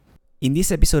In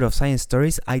this episode of Science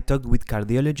Stories, I talked with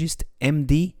cardiologist,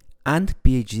 MD, and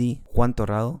PhD Juan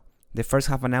Torrado. The first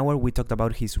half an hour, we talked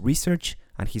about his research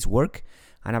and his work,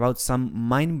 and about some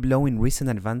mind-blowing recent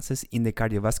advances in the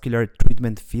cardiovascular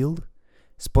treatment field.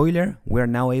 Spoiler, we are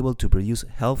now able to produce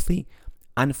healthy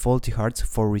and faulty hearts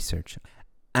for research.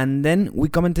 And then we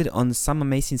commented on some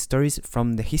amazing stories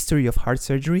from the history of heart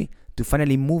surgery to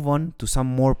finally move on to some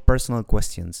more personal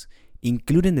questions,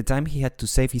 including the time he had to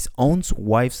save his own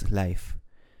wife's life.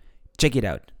 Check it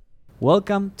out.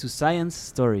 Welcome to Science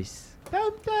Stories.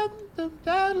 Welcome to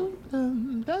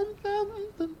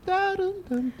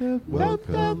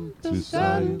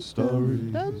Science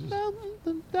Stories.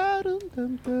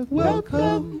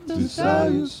 Welcome to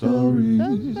Science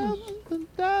Stories.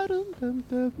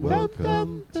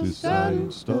 Welcome to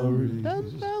Science Stories.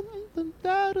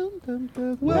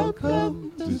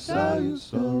 Welcome to Science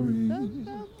Stories.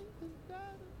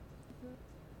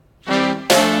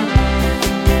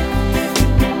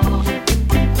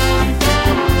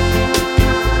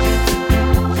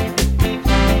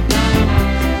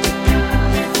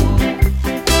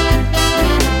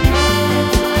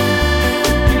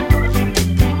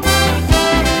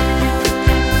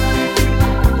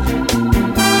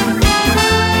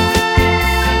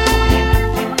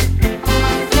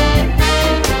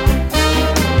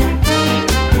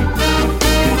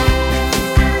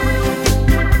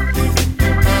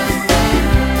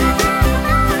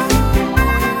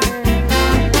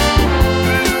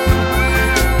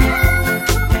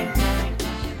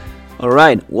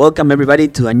 Alright, welcome everybody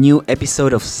to a new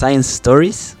episode of Science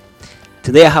Stories.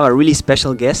 Today I have a really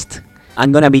special guest.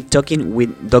 I'm gonna be talking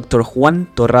with Dr. Juan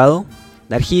Torrado,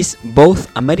 that he's both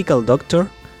a medical doctor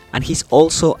and he's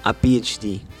also a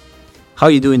PhD. How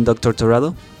are you doing, Dr.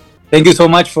 Torrado? Thank you so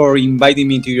much for inviting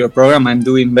me to your program. I'm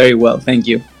doing very well, thank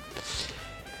you.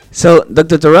 So,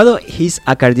 Dr. Torrado, he's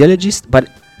a cardiologist, but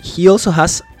he also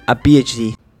has a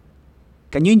PhD.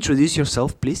 Can you introduce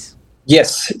yourself, please?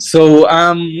 Yes, so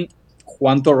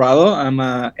Juan Torrado. I'm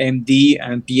a MD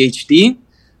and PhD.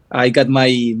 I got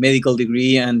my medical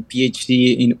degree and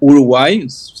PhD in Uruguay,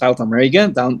 South America,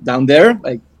 down there,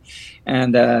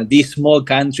 and this small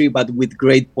country, but with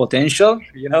great potential,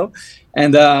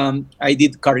 And I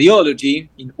did cardiology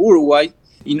in Uruguay.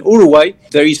 In Uruguay,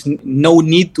 there is no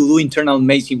need to do internal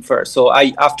medicine first. So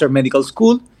after medical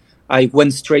school, I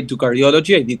went straight to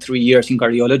cardiology. I did 3 years in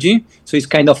cardiology. So it's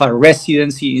kind of a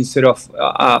residency instead of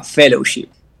a fellowship.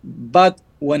 But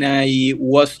when I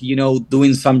was,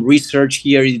 doing some research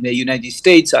here in the United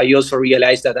States, I also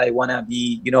realized that I want to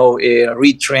be,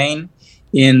 retrained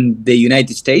in the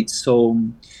United States. So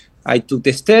I took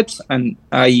the steps and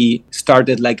I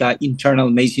started an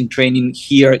internal medicine training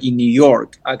here in New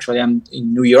York. Actually, I'm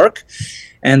in New York.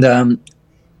 And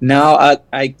now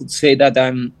I could say that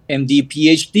I'm MD,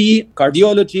 PhD,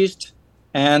 cardiologist,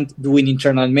 and doing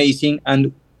internal medicine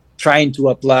and trying to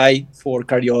apply for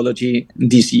cardiology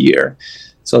this year.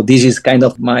 So this is kind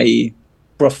of my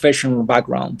professional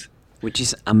background. Which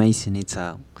is amazing. It's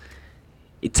a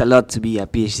lot to be a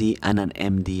PhD and an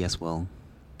MD as well.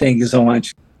 Thank you so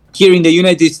much. Here in the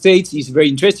United States, it's very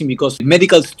interesting because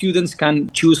medical students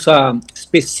can choose a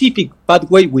specific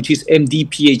pathway, which is MD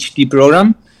PhD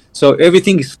program. So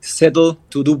everything is settled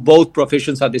to do both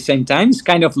professions at the same time. It's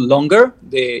kind of longer,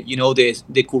 the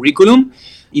curriculum.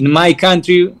 In my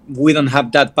country, we don't have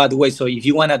that pathway. So if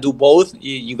you want to do both,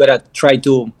 you got to try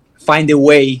to find a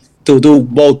way to do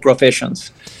both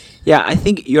professions. Yeah, I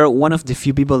think you're one of the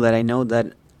few people that I know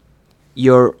that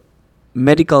your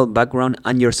medical background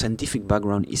and your scientific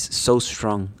background is so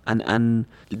strong. And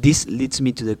this leads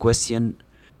me to the question,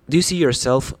 do you see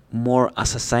yourself more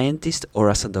as a scientist or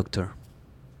as a doctor?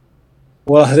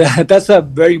 Well, that's a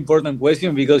very important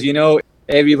question because,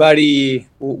 everybody,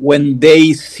 when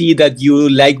they see that you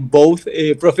like both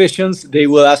professions, they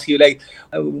will ask you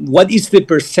what is the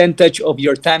percentage of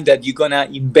your time that you're going to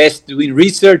invest doing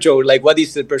research, or what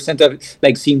is the percentage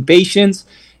of seeing patients?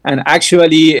 And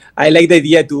actually, I like the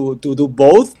idea to do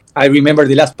both. I remember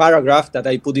the last paragraph that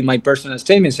I put in my personal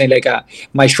statement saying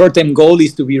my short-term goal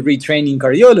is to be retrained in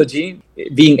cardiology,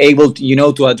 being able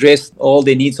to, to address all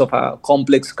the needs of a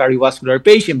complex cardiovascular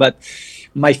patient. But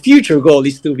my future goal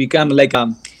is to become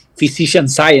a physician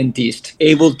scientist,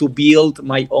 able to build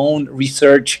my own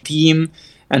research team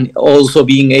and also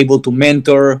being able to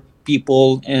mentor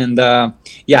people. And I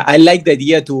like the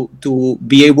idea to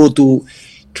be able to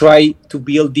try to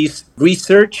build this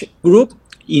research group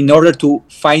in order to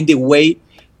find a way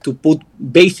to put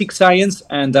basic science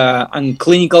and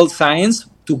clinical science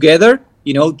together,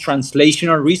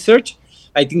 translational research,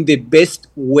 I think the best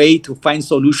way to find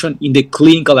solution in the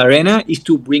clinical arena is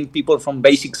to bring people from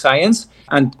basic science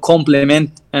and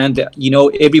complement, and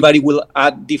everybody will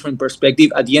add different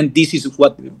perspective. At the end, this is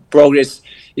what progress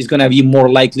is going to be more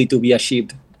likely to be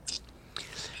achieved.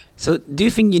 So, do you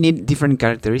think you need different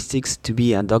characteristics to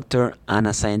be a doctor and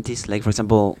a scientist? Like, for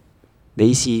example, the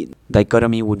easy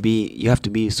dichotomy would be you have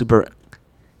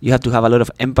to have a lot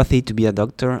of empathy to be a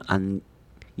doctor, and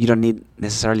you don't need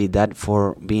necessarily that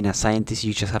for being a scientist.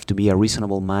 You just have to be a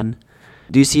reasonable man.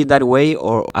 Do you see it that way,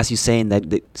 or as you're saying that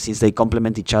since they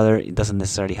complement each other, it doesn't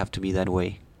necessarily have to be that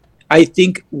way? I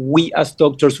think we as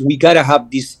doctors, we gotta have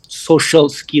these social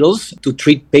skills to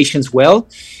treat patients well,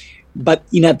 but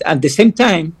at the same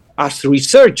time, as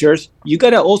researchers, you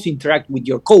gotta also interact with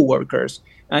your coworkers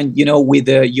and with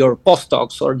your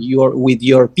postdocs or with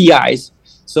your PIs.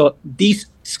 So these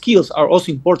skills are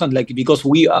also important, like because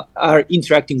we are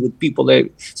interacting with people.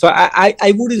 So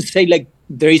I wouldn't say like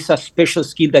there is a special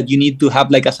skill that you need to have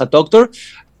like as a doctor,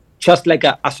 just like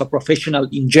as a professional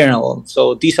in general.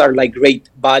 So these are like great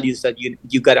values that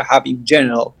you gotta have in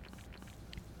general.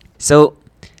 So,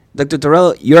 Dr.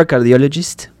 Torrado, you're a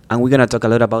cardiologist, and we're gonna talk a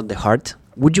lot about the heart.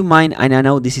 Would you mind, and I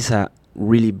know this is a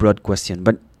really broad question,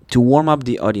 but to warm up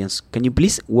the audience, can you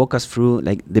please walk us through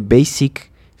like the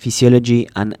basic physiology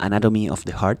and anatomy of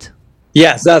the heart?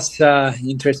 Yes, that's an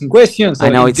interesting question. So I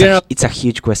know it's a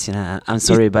huge question. I'm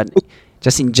sorry, but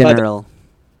just in general.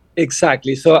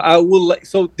 Exactly. So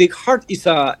So the heart is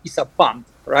a pump,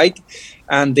 right?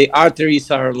 And the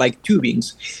arteries are like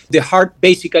tubings. The heart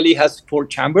basically has 4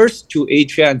 chambers, 2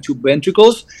 atria and 2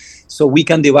 ventricles. So we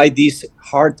can divide this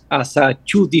heart as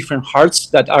 2 different hearts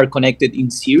that are connected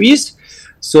in series.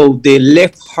 So the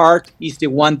left heart is the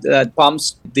one that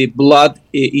pumps the blood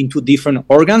into different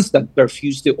organs, that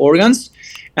perfuse the organs.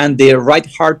 And the right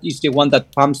heart is the one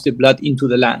that pumps the blood into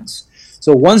the lungs.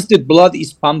 So once the blood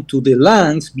is pumped to the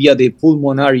lungs via the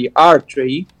pulmonary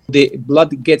artery, the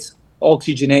blood gets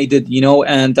oxygenated,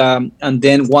 and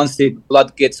then once the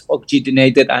blood gets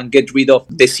oxygenated and get rid of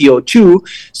the CO2,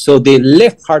 so the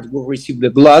left heart will receive the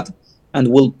blood and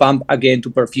will pump again to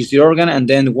perfuse the organ. And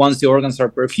then once the organs are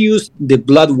perfused, the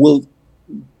blood will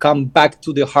come back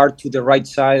to the heart to the right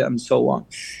side and so on.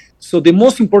 So the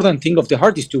most important thing of the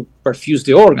heart is to perfuse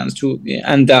the organs,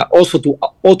 and also to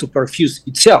auto-perfuse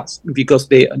itself, because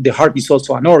the heart is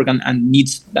also an organ and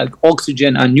needs like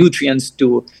oxygen and nutrients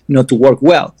to work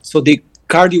well. So the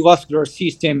cardiovascular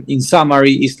system, in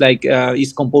summary,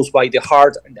 is composed by the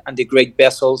heart and the great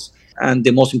vessels, and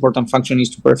the most important function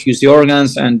is to perfuse the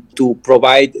organs and to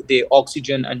provide the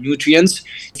oxygen and nutrients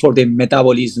for the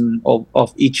metabolism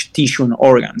of each tissue and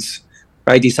organs.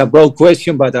 Right, it's a broad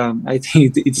question, but I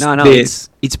think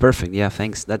it's perfect. Yeah,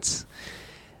 thanks. That's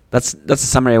the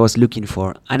summary I was looking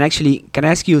for. And actually, can I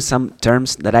ask you some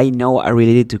terms that I know are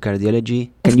related to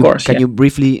cardiology? Can you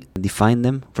briefly define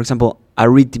them? For example,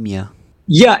 arrhythmia.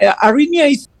 Yeah,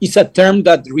 arrhythmia is a term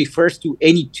that refers to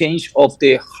any change of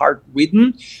the heart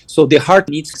rhythm. So the heart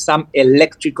needs some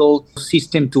electrical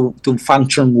system to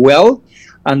function well.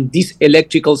 And this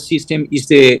electrical system is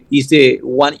the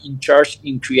one in charge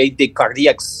in create the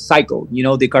cardiac cycle.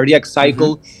 The cardiac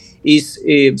cycle is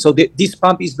this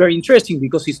pump is very interesting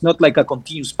because it's not like a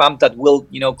continuous pump that will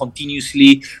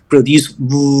continuously produce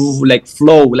like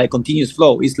continuous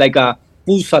flow. It's like a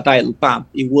pulsatile pump.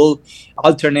 It will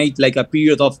alternate like a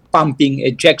period of pumping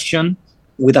ejection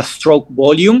with a stroke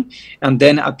volume, and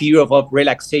then a period of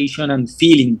relaxation and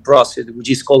feeling process, which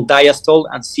is called diastole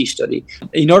and systole.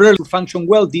 In order to function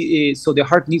well, so the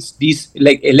heart needs this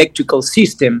like electrical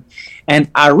system,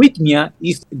 and arrhythmia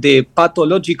is the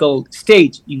pathological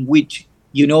stage in which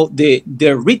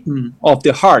the rhythm of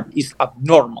the heart is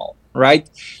abnormal, right?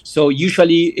 So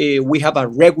usually we have a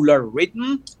regular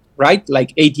rhythm, right,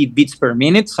 like 80 beats per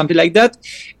minute, something like that.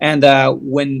 And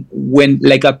when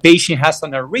like a patient has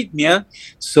an arrhythmia,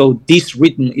 so this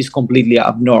rhythm is completely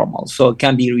abnormal. So it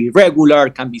can be irregular,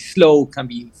 can be slow, can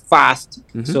be fast.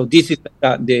 So this is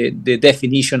the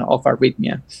definition of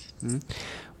arrhythmia.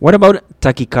 What about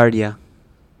tachycardia?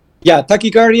 Yeah,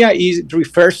 tachycardia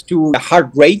refers to a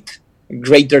heart rate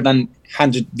greater than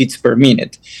 100 beats per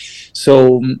minute.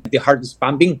 So the heart is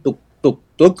pumping,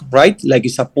 right? Like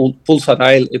it's a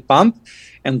pulsatile pump.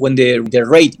 And when the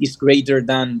rate is greater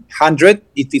than 100,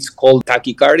 it is called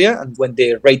tachycardia. And when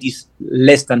the rate is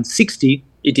less than 60,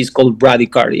 it is called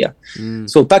bradycardia.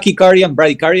 So tachycardia and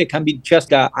bradycardia can be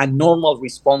just a normal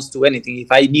response to anything.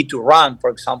 If I need to run, for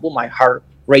example, my heart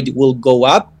rate will go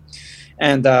up.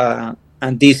 And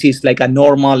this is like a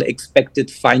normal expected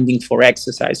finding for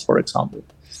exercise, for example.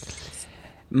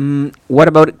 What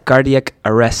about cardiac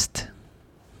arrest?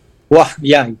 Well,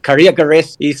 yeah, cardiac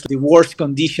arrest is the worst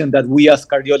condition that we as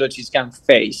cardiologists can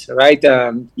face, right?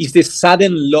 It's the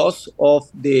sudden loss of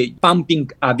the pumping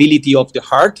ability of the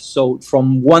heart. So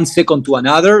from 1 second to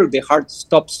another, the heart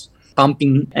stops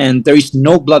pumping and there is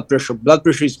no blood pressure. Blood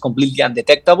pressure is completely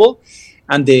undetectable,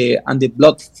 and the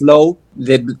blood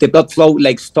flow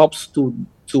like stops to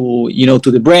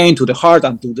the brain, to the heart,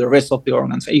 and to the rest of the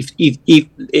organs. If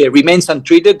it remains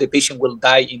untreated, the patient will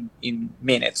die in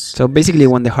minutes. So basically,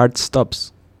 when the heart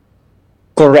stops.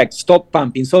 Correct. Stop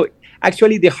pumping. So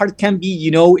actually, the heart can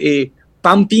be,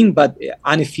 pumping, but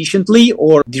inefficiently,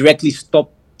 or directly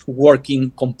stop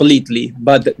working completely.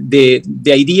 But the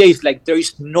idea is like there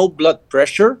is no blood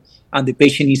pressure and the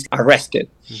patient is arrested.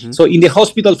 Mm-hmm. So in the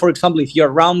hospital, for example, if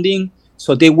you're rounding,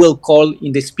 so they will call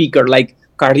in the speaker like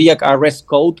cardiac arrest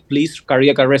code, please,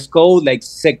 cardiac arrest code, like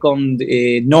second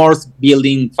north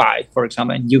building 5, for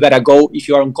example. And you gotta go, if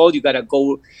you're on call, you gotta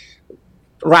go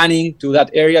running to that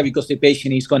area because the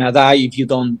patient is gonna die if you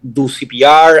don't do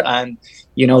CPR and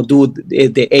do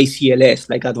the ACLS,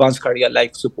 like advanced cardiac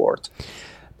life support.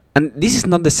 And this is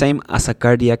not the same as a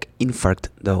cardiac infarct,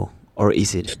 though, or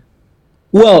is it?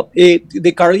 Well,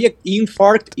 the cardiac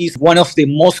infarct is one of the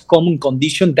most common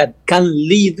conditions that can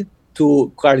lead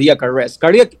to cardiac arrest.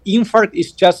 Cardiac infarct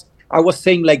is just, I was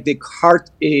saying, like the heart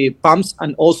pumps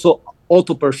and also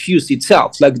auto-perfuse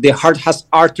itself. Like the heart has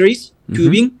arteries,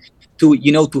 tubing,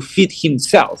 to feed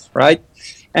himself, right?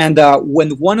 And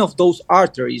when one of those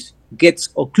arteries gets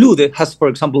occluded, has, for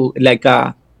example, like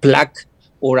a plaque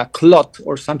or a clot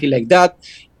or something like that,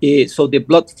 so the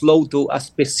blood flow to a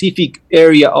specific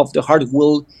area of the heart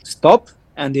will stop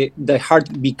and the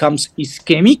heart becomes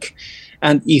ischemic.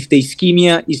 And if the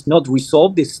ischemia is not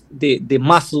resolved, the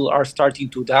muscle are starting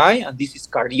to die, and this is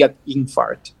cardiac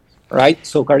infarct, right?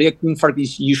 So cardiac infarct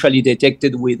is usually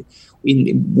detected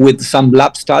with some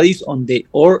lab studies on the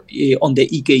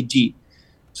EKG.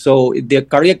 So the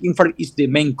cardiac infarct is the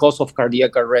main cause of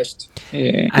cardiac arrest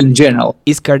in general.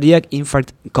 Is cardiac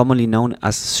infarct commonly known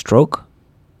as stroke?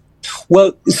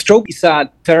 Well, stroke is a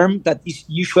term that is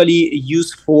usually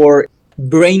used for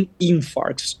brain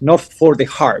infarcts, not for the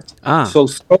heart. So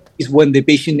stroke is when the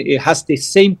patient has the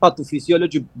same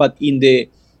pathophysiology but in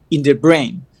the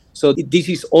brain. So this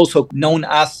is also known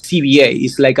as CVA.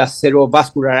 It's like a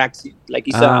cerebrovascular accident. Like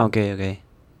it's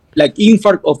like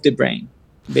infarct of the brain,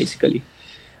 basically.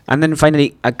 And then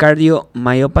finally, a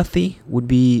cardiomyopathy would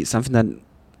be something that,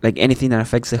 like anything that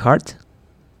affects the heart?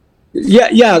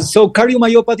 Yeah. So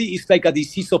cardiomyopathy is like a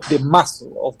disease of the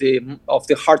muscle, of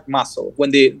the heart muscle.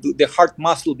 When the heart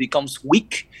muscle becomes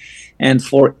weak, and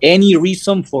for any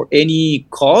reason, for any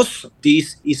cause,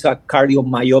 this is a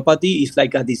cardiomyopathy. It's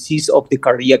like a disease of the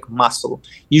cardiac muscle.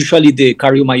 Usually the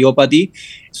cardiomyopathy,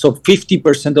 so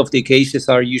 50% of the cases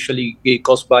are usually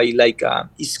caused by like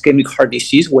ischemic heart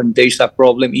disease when there's a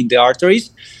problem in the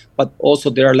arteries, but also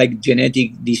there are like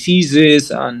genetic diseases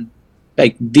and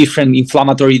like different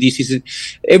inflammatory diseases,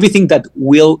 everything that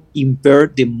will impair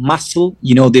the muscle,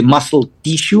 the muscle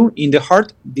tissue in the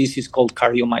heart. This is called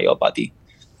cardiomyopathy.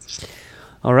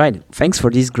 All right. Thanks for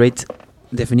these great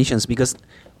definitions, because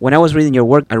when I was reading your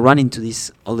work, I run into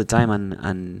this all the time,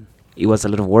 and it was a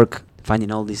lot of work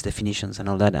finding all these definitions and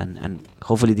all that, and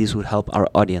hopefully this will help our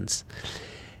audience.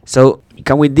 So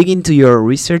can we dig into your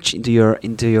research, into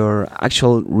your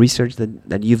actual research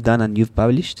that you've done and you've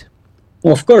published?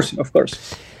 Of course.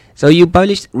 So you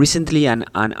published recently an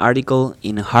article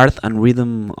in Heart and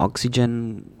Rhythm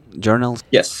Oxygen journals.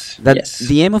 Yes.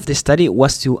 The aim of the study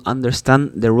was to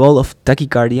understand the role of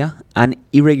tachycardia and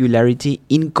irregularity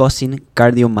in causing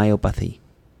cardiomyopathy.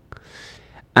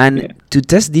 And to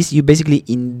test this, you basically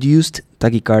induced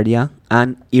tachycardia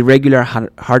and irregular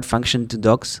heart function to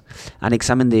dogs and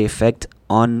examined the effect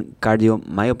on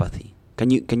cardiomyopathy.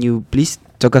 Can you please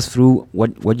talk us through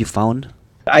what you found?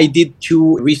 I did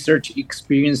 2 research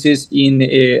experiences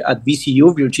at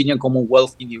VCU, Virginia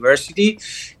Commonwealth University.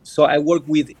 So I work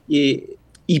with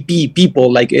EP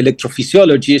people like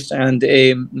electrophysiologists, and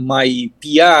my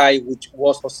PI, which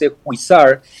was Jose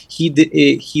Huizar,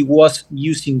 he was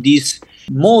using this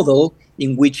model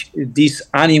in which this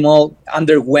animal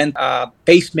underwent a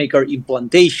pacemaker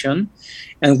implantation.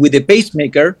 And with the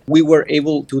pacemaker, we were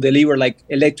able to deliver like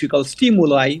electrical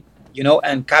stimuli,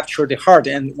 and capture the heart.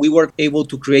 And we were able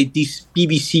to create this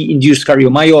PVC-induced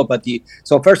cardiomyopathy.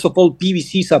 So first of all,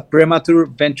 PVC is a premature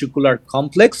ventricular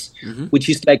complex, which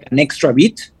is like an extra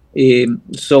beat.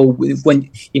 So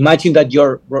when imagine that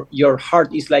your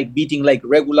heart is like beating like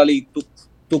regularly, tuk,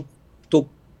 tuk, tuk,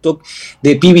 tuk.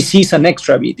 The PVC is an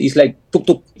extra beat. It's like tuk,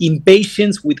 tuk. In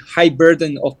patients with high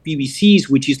burden of PVCs,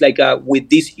 which is like with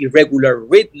this irregular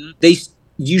rhythm, they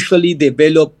usually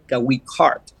develop a weak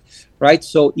heart, right?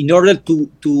 So in order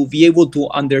to be able to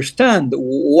understand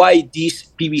why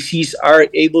these PVCs are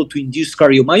able to induce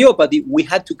cardiomyopathy, we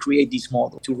had to create this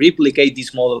model, to replicate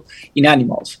this model in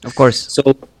animals. Of course. So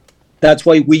that's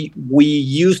why we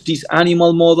use these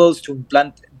animal models to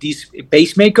implant these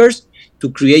pacemakers to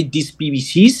create these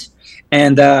PVCs.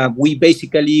 And we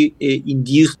basically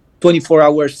induced 24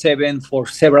 hours 7 for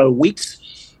several weeks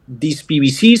these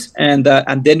PVCs, and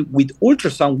then with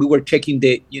ultrasound we were checking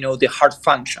the heart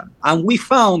function, and we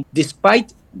found,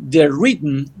 despite the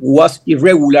rhythm was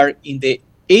irregular in the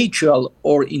atrial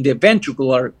or in the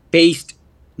ventricular paced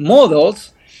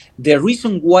models, the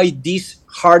reason why this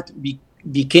heart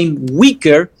became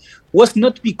weaker was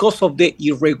not because of the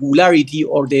irregularity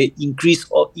or the increase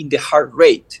in the heart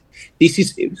rate. This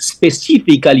is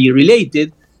specifically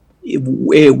related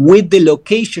with the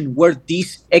location where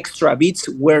these extra beats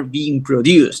were being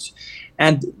produced.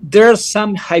 And there are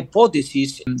some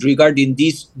hypotheses regarding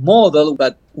this model,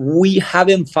 but we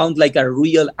haven't found like a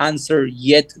real answer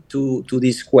yet to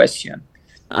this question.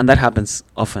 And that happens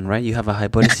often, right? You have a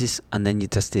hypothesis and then you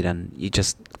test it and you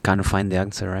just can't find the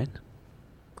answer, right?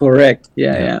 Correct.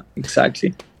 Yeah,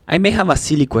 exactly. I may have a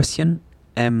silly question.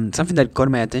 Something that caught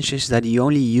my attention is that you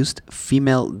only used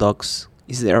female dogs.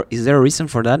 Is there a reason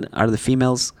for that? Do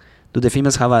the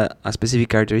females have a specific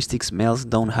characteristics males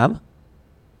don't have?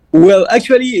 Well,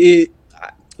 actually,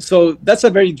 so that's a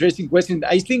very interesting question.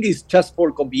 I think it's just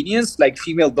for convenience. Like,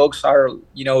 female dogs are,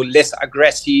 less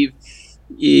aggressive,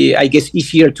 I guess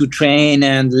easier to train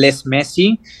and less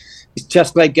messy. It's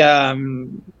just like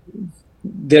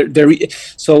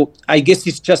so I guess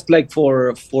it's just like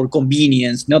for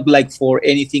convenience, not like for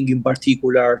anything in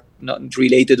particular, not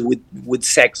related with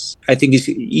sex. I think it's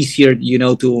easier,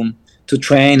 to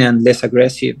train and less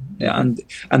aggressive, and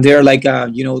they're like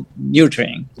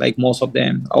nurturing, like most of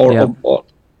them, or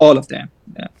all of them.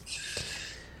 Yeah.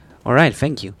 All right,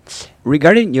 thank you.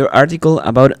 Regarding your article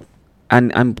about,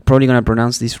 and I'm probably gonna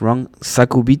pronounce this wrong,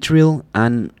 sacubitril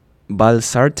and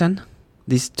valsartan,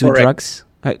 these two Correct. drugs.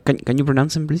 Can you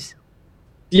pronounce them, please?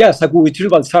 Yeah, sacubitril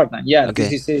valsartan. Yeah, Okay.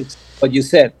 This is what you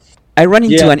said. I ran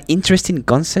into an interesting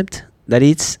concept that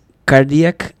it's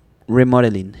cardiac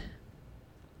remodeling.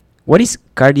 What is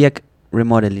cardiac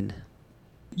remodeling?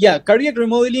 Yeah, cardiac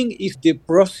remodeling is the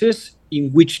process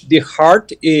in which the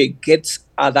heart gets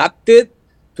adapted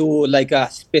to like a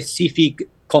specific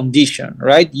condition,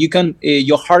 right? You can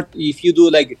your heart, if you do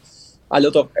like a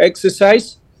lot of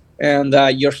exercise, and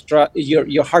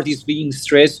your heart is being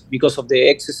stressed because of the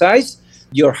exercise,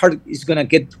 your heart is gonna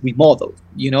get remodeled.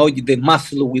 The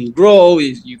muscle will grow.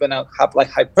 You're gonna have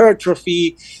like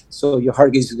hypertrophy, so your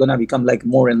heart is gonna become like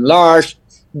more enlarged.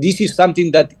 This is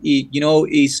something that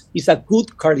is a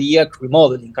good cardiac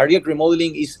remodeling. Cardiac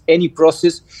remodeling is any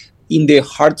process in the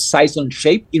heart size and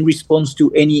shape in response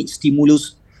to any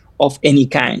stimulus of any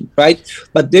kind, right?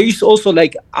 But there is also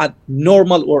like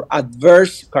abnormal or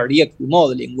adverse cardiac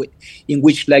remodeling, in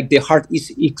which like the heart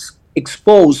is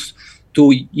exposed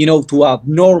to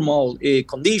abnormal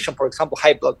condition, for example,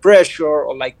 high blood pressure,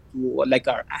 or like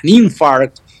an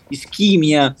infarct,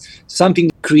 ischemia,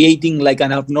 something creating like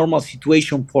an abnormal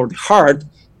situation for the heart.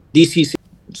 This is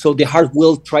so the heart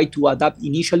will try to adapt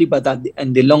initially, but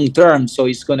in the long term, so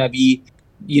it's gonna be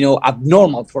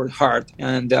abnormal for the heart,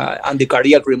 and the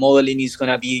cardiac remodeling is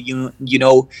gonna be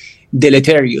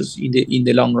deleterious in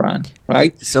the long run,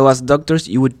 right? So as doctors,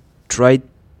 you would try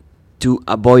to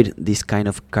avoid this kind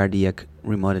of cardiac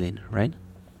remodeling, right?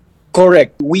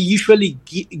 Correct. We usually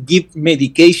give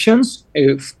medications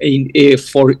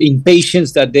in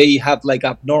patients that they have like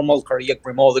abnormal cardiac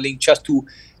remodeling, just to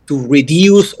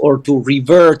reduce or to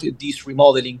revert this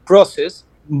remodeling process.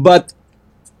 But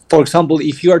for example,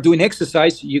 if you are doing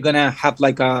exercise, you're gonna have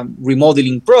like a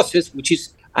remodeling process, which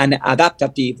is an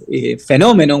adaptive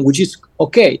phenomenon, which is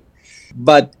okay.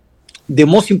 But the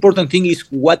most important thing is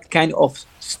what kind of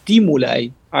stimuli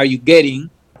are you getting.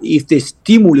 If the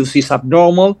stimulus is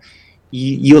abnormal,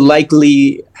 you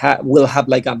likely will have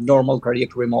like abnormal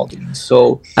cardiac remodeling.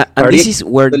 So, and this is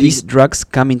where these drugs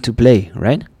come into play,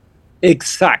 right?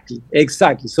 Exactly.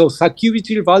 So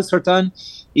sacubitril valsartan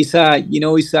is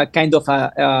a kind of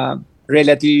a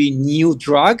relatively new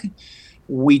drug,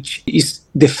 which is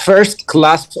the first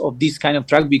class of this kind of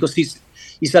drug, because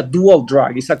it's a dual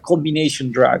drug. It's a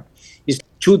combination drug. It's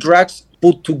two drugs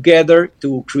put together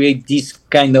to create this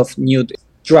kind of new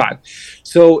drug.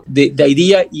 So the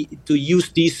idea to use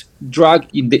this drug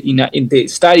in the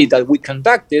study that we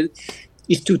conducted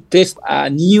is to test a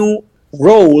new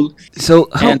role. So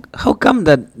how come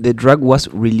that the drug was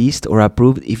released or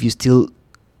approved if you still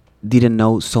didn't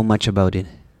know so much about it?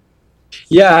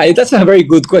 Yeah, that's a very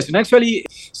good question. Actually,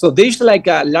 so there's like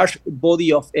a large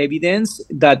body of evidence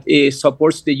that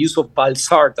supports the use of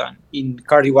valsartan in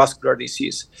cardiovascular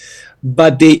disease.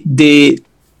 But the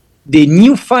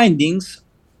new findings,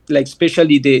 like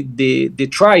especially the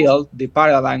trial, the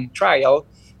paradigm trial,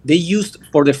 they used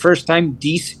for the first time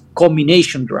this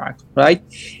combination drug, right?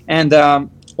 And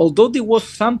although there was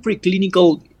some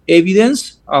preclinical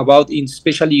evidence about, in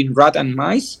especially in rat and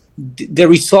mice, the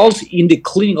results in the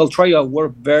clinical trial were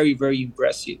very, very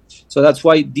impressive. So that's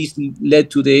why this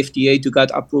led to the FDA to get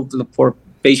approved for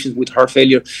patients with heart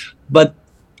failure. But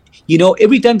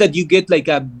every time that you get like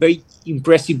a very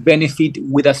impressive benefit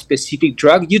with a specific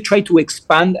drug, you try to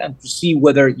expand and to see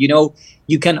whether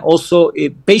you can also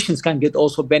patients can get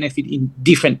also benefit in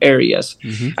different areas.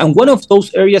 Mm-hmm. And one of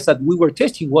those areas that we were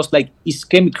testing was like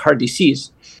ischemic heart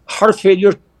disease. Heart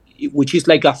failure, which is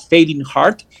like a failing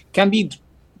heart, can be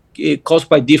caused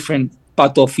by different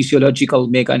pathophysiological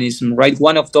mechanisms, right?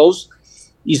 One of those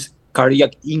is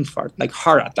cardiac infarct, like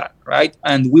heart attack, right?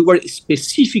 And we were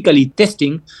specifically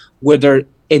testing whether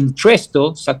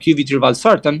Entresto, sacubitril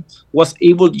valsartan, was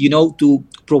able, to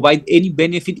provide any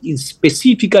benefit in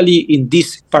specifically in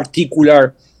this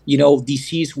particular,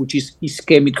 disease, which is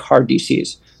ischemic heart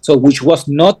disease. So, which was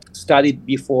not studied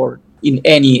before in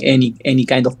any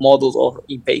kind of models or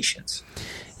in patients.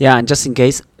 Yeah, and just in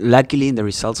case, luckily the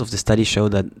results of the study show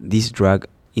that this drug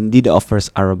indeed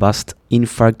offers a robust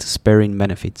infarct-sparing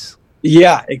benefits.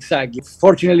 Yeah, exactly.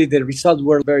 Fortunately, the results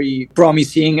were very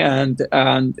promising, and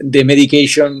the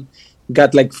medication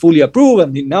got like fully approved.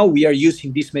 And now we are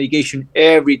using this medication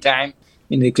every time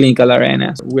in the clinical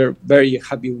arena. So we're very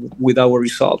happy with our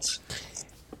results.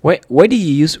 Why did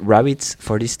you use rabbits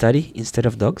for this study instead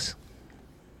of dogs?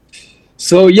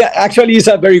 So yeah, actually, it's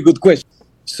a very good question.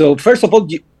 So first of all,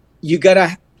 you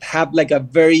gotta have like a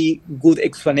very good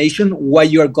explanation why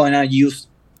you are gonna use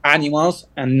animals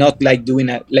and not like doing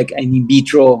like an in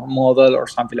vitro model or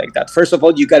something like that. First of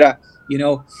all, you gotta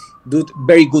do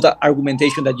very good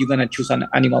argumentation that you're gonna choose an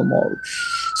animal model.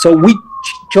 So we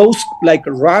chose like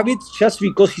rabbits just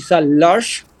because it's a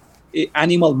large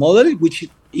animal model which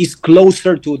is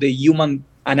closer to the human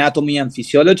anatomy and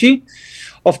physiology.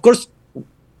 Of course,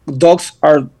 dogs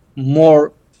are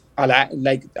more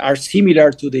are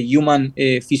similar to the human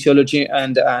physiology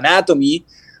and anatomy,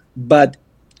 but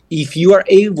if you are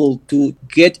able to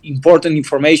get important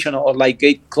information or like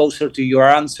get closer to your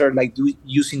answer, like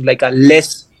using like a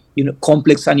less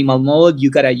complex animal model, you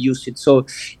gotta use it. So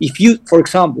if you, for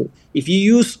example, if you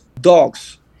use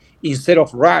dogs instead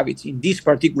of rabbits in this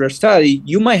particular study,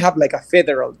 you might have like a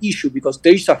federal issue because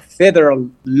there is a federal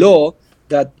law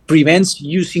that prevents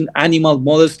using animal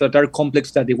models that are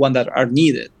complex than the one that are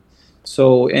needed.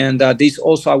 So, and there's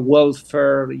also a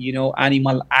welfare,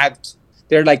 animal act.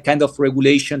 They're like kind of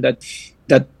regulation that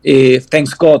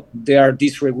thanks God there are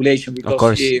this regulation because of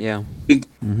course, yeah.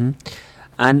 Mm-hmm.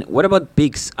 And what about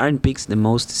pigs? Aren't pigs the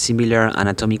most similar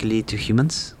anatomically to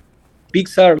humans?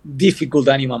 Pigs are difficult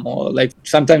animal model. Like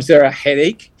sometimes they're a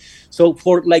headache. So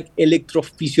for like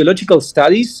electrophysiological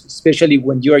studies, especially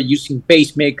when you are using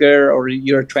pacemaker or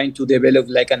you're trying to develop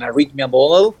like an arrhythmia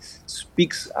model,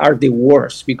 pigs are the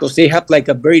worst because they have like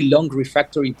a very long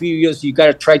refractory periods. You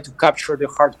gotta try to capture the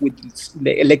heart with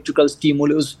the electrical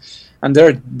stimulus, and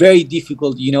they're very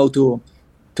difficult,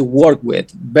 to work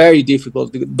with. Very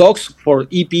difficult. The dogs for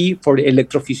EP, for the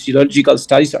electrophysiological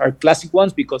studies, are classic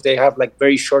ones because they have like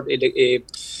very short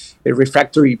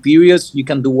refractory periods. You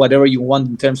can do whatever you want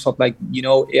in terms of like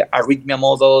arrhythmia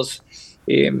models.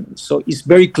 So it's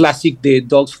very classic, the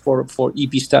dogs for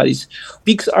EP studies.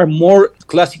 Pigs are more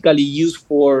classically used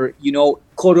for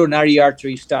coronary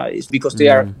artery studies because they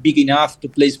are big enough to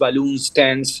place balloons,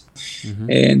 stents,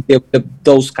 and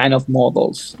those kind of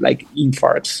models like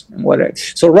infarcts and whatever.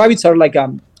 So rabbits are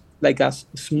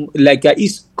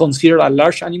is considered a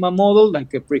large animal model,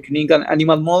 like a preclinical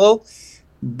animal model,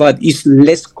 but it's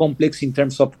less complex in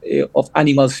terms of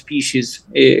animal species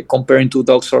comparing to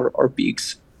dogs or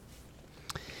pigs.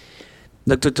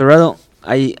 Dr. Torrado,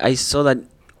 I saw that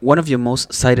one of your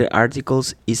most cited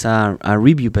articles is a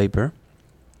review paper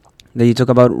that you talk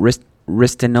about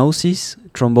restenosis,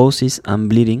 thrombosis, and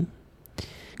bleeding.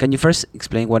 Can you first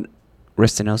explain what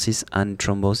restenosis and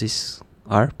thrombosis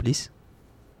are, please?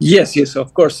 Yes,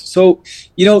 of course. So,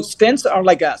 stents are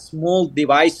like a small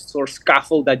device or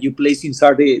scaffold that you place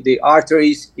inside the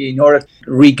arteries in order to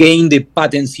regain the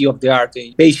patency of the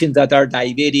artery. Patients that are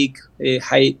diabetic,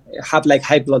 have like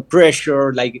high blood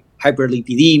pressure, like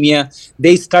hyperlipidemia,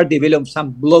 they start developing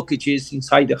some blockages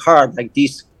inside the heart, like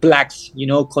these plaques,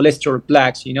 cholesterol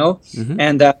plaques,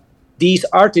 and these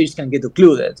arteries can get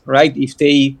occluded, right?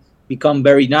 If become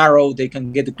very narrow, they can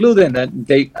get occluded, and then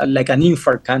they like an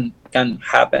infarct can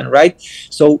happen, right?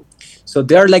 So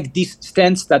there are like these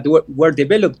stents that were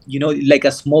developed, like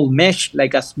a small mesh,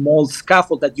 like a small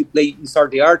scaffold that you place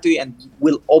inside the artery and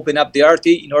will open up the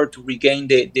artery in order to regain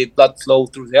the blood flow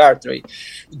through the artery.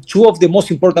 Two of the most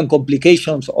important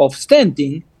complications of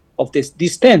stenting, of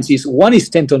these stents, is one is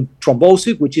stental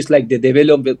thrombosis, which is like the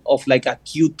development of like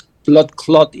acute blood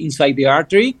clot inside the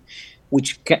artery,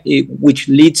 which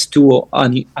leads to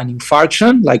an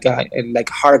infarction, like a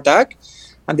heart attack.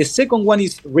 And the second one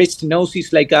is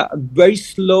restenosis, like a very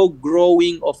slow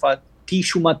growing of a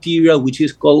tissue material, which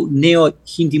is called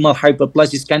neointimal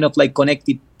hyperplasia. It's kind of like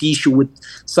connective tissue with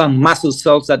some muscle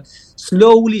cells that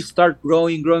slowly start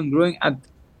growing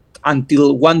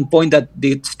until one point that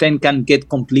the stent can get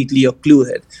completely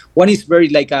occluded. One is very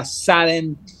like a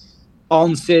sudden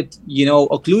onset,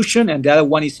 occlusion, and the other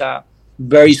one is a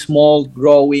very small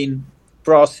growing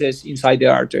process inside the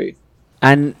artery.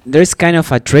 And there's kind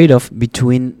of a trade-off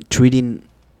between treating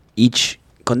each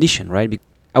condition, right?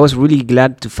 I was really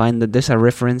glad to find that there's a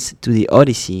reference to the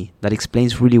Odyssey that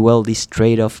explains really well this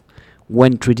trade-off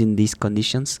when treating these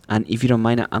conditions. And if you don't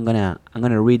mind, I'm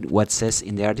gonna read what says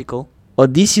in the article.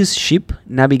 Odysseus' ship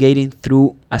navigating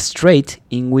through a strait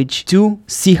in which two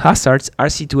sea hazards are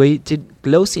situated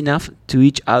close enough to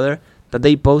each other that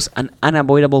they pose an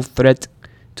unavoidable threat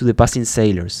to the passing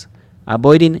sailors.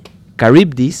 Avoiding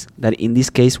Charybdis, that in this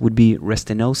case would be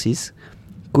restenosis,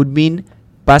 could mean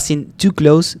passing too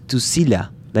close to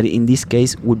Scylla, that in this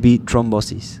case would be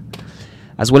thrombosis.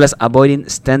 As well as avoiding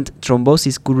stent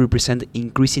thrombosis could represent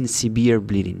increasing severe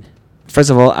bleeding.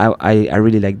 First of all, I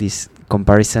really like this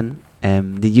comparison.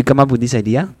 Did you come up with this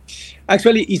idea?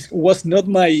 Actually, it was not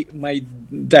my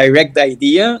direct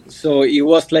idea. So it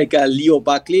was like a Leo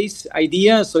Buckley's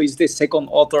idea. So he's the second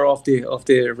author of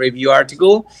the review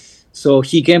article. So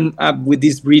he came up with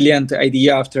this brilliant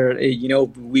idea after,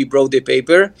 we wrote the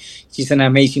paper. He's an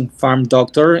amazing farm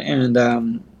doctor and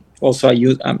also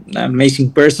an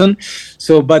amazing person.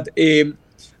 So, but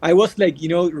I was like,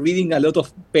 reading a lot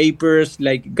of papers,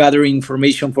 like gathering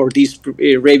information for this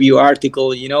review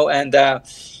article, and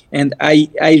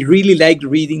I really liked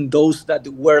reading those that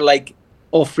were like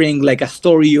offering like a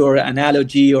story or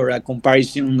analogy or a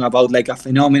comparison about like a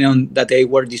phenomenon that they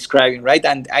were describing, right?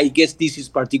 And I guess this is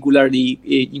particularly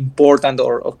important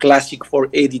or classic for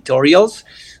editorials.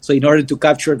 So in order to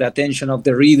capture the attention of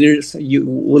the readers, you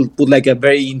will put like a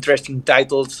very interesting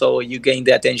title so you gain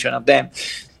the attention of them.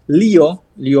 Leo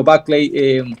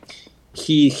Buckley,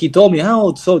 he told me,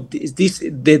 so this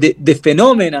the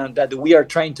phenomenon that we are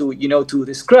trying to to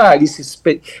describe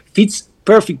fits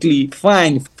perfectly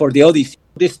fine for the Odyssey.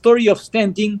 The story of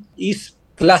stenting is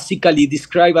classically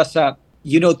described as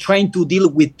trying to deal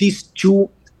with these two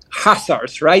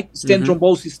hazards, right? Stent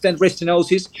thrombosis, stent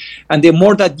restenosis, and the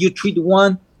more that you treat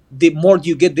one, the more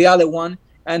you get the other one.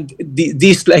 And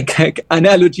this like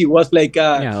analogy was like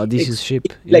Odysseus' ship,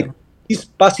 like these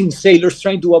passing sailors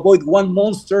trying to avoid one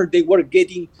monster, they were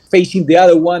facing the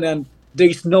other one, and there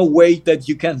is no way that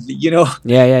you can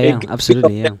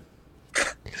absolutely.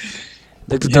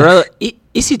 Dr. Torrado,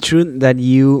 is it true that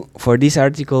you, for this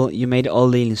article, you made all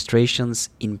the illustrations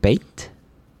in Paint?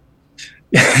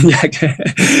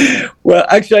 Well,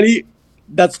 actually,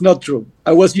 that's not true.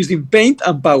 I was using Paint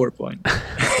and PowerPoint.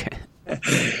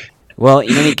 Well,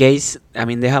 in any case, I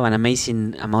mean, they have an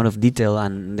amazing amount of detail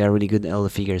and they're really good at all the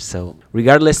figures. So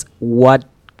regardless what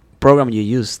program you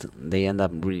used, they end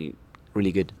up really,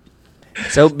 really good.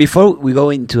 So before we go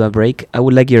into a break, I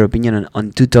would like your opinion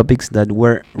on two topics that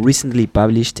were recently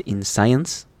published in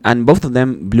Science, and both of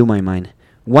them blew my mind.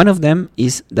 One of them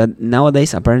is that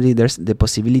nowadays apparently there's the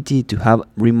possibility to have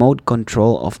remote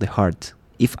control of the heart.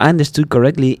 If I understood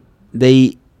correctly,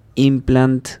 they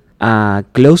implant a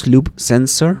closed-loop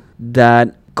sensor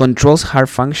that controls heart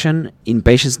function in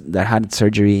patients that had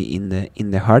surgery in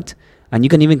the heart, and you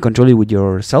can even control it with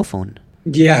your cell phone.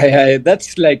 Yeah,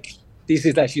 that's like, this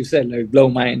is, as you said, like blow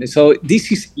my mind. So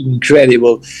this is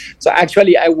incredible. So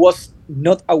actually, I was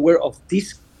not aware of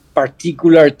this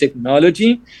particular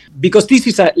technology because this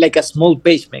is like a small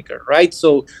pacemaker, right?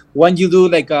 So when you do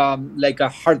like a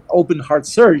open heart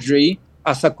surgery,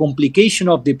 as a complication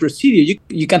of the procedure,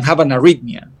 you can have an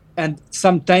arrhythmia, and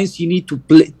sometimes you need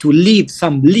to leave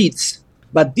some leads.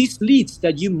 But these leads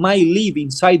that you might leave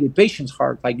inside the patient's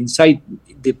heart, like inside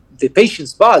the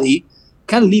patient's body,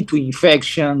 can lead to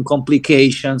infection,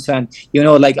 complications, and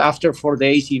like after 4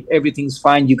 days, if everything's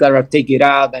fine, you gotta take it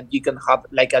out, and you can have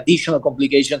like additional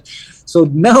complications. So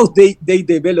now they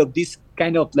develop this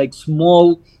kind of like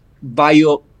small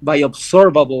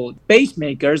bioabsorbable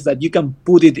pacemakers that you can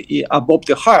put it above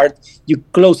the heart. You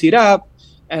close it up,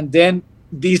 and then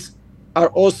these are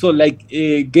also like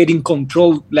getting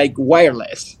controlled like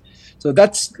wireless. So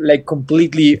that's like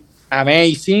completely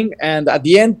amazing. And at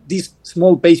the end, this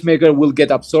small pacemaker will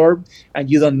get absorbed, and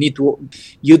you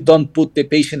don't put the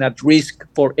patient at risk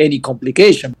for any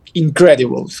complication.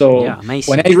 Incredible. So Yeah,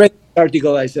 amazing. when I read the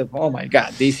article, I said, "Oh my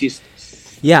God, this is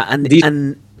Yeah, and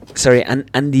sorry,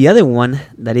 and the other one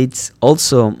that it's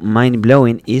also mind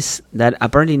blowing is that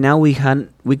apparently now we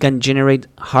can generate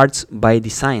hearts by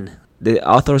design. The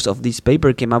authors of this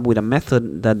paper came up with a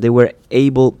method that they were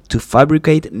able to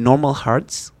fabricate normal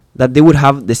hearts that they would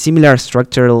have the similar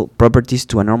structural properties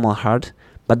to a normal heart,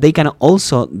 but they can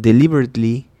also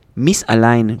deliberately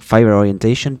misalign fiber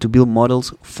orientation to build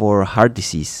models for heart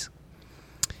disease.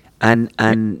 And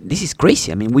this is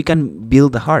crazy. I mean, we can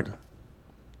build a heart.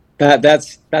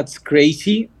 that's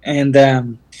crazy." And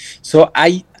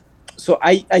I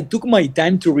took my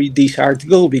time to read this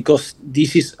article because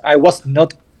I was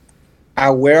not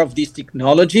aware of this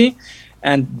technology,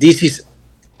 and this is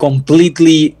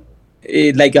completely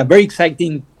like a very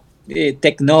exciting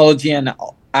technology, and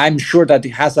I'm sure that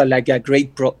it has a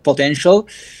great potential.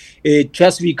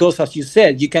 Just because, as you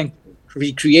said, you can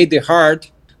recreate the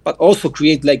heart, but also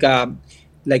create like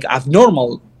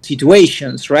abnormal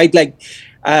situations, right? Like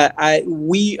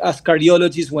we as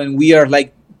cardiologists, when we are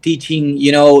like teaching,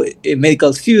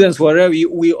 medical students, whatever,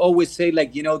 we always say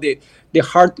like, the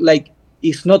heart like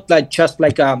it's not like just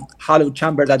like a hollow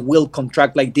chamber that will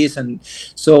contract like this, and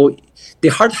so the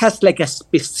heart has like a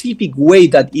specific way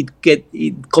that it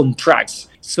contracts.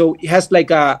 So it has like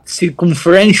a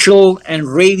circumferential and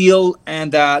radial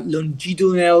and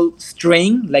longitudinal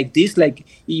strain like this. Like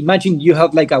imagine you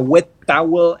have like a wet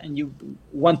towel and you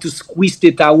want to squeeze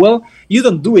the towel. You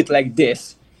don't do it like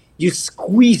this. You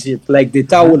squeeze it like the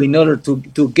towel in order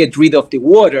to get rid of the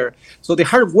water. So the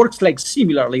heart works like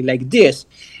similarly like this.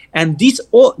 And these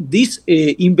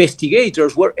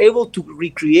investigators were able to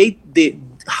recreate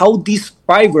how these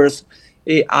fibers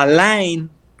align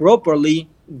properly.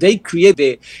 They create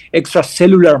the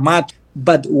extracellular mat,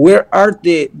 but where are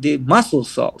the muscle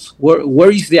cells? Where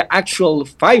is the actual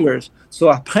fibers? So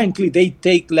apparently they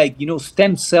take like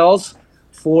stem cells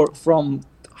from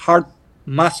heart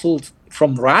muscles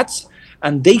from rats,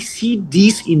 and they see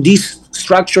this in this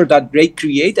structure that they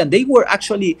create, and they were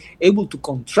actually able to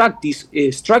contract this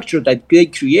structure that they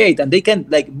create, and they can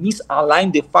like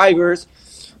misalign the fibers,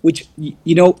 which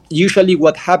usually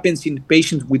what happens in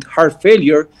patients with heart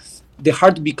failure, the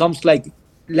heart becomes like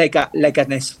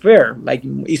an sphere, like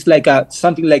it's like a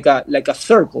something like a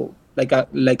circle, like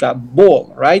a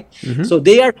ball, right? So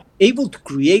they are able to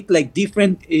create like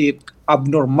different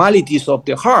abnormalities of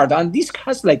the heart, and this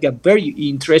has like a very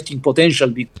interesting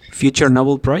potential. Future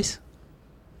Nobel Prize?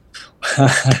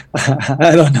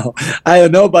 I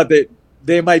don't know, but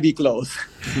they might be close.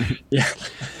 Yeah.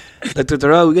 Dr.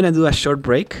 Torrado, we're gonna do a short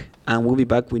break, and we'll be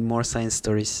back with more science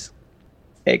stories.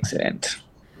 Excellent.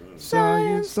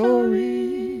 Science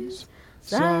stories,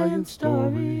 science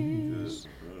stories,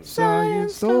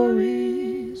 science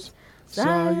stories,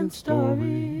 science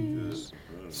stories,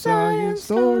 science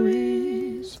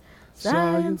stories,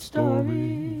 science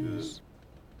stories.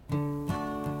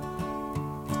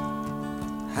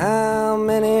 How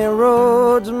many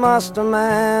roads must a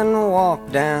man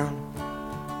walk down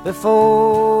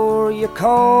before you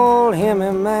call him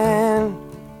a man?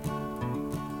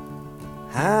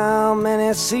 How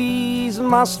many seas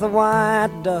must the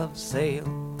white dove sail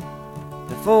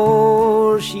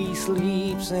before she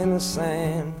sleeps in the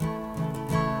sand?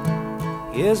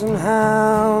 Yes, and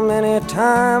how many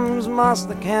times must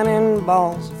the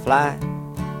cannonballs fly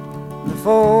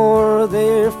before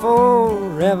they're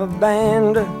forever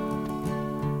banned?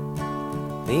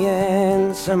 The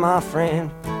answer, my friend,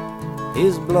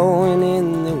 is blowing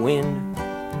in the wind.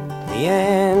 The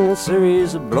answer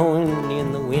is blowing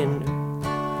in the wind.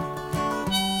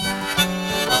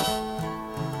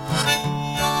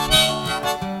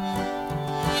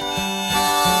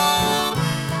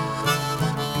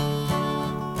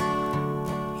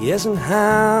 Yes, and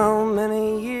how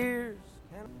many years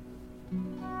can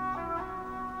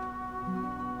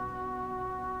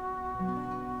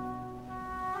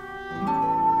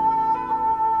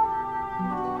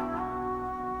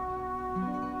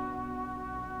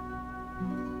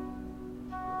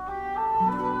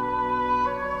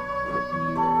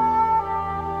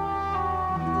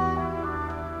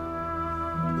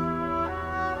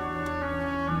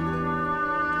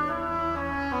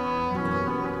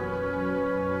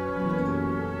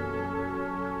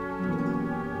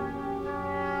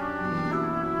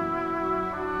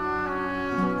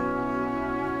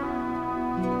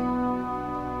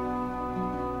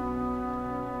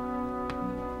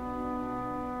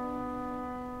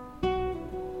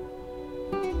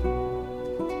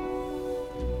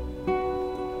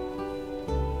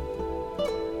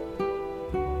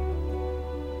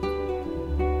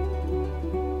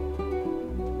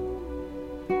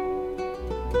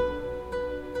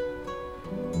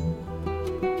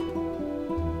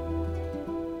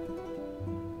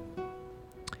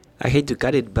I hate to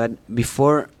cut it, but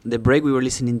before the break we were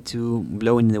listening to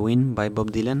Blowing in the Wind by Bob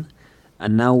Dylan,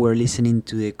 and now we're listening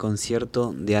to the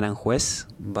Concierto de Aranjuez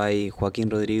by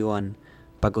Joaquín Rodrigo and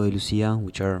Paco de Lucia,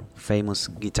 which are famous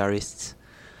guitarists.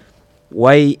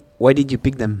 Why did you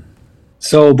pick them?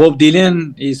 So Bob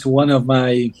Dylan is one of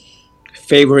my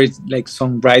favorite like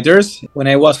songwriters. When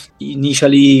I was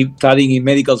initially studying in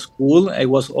medical school, I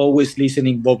was always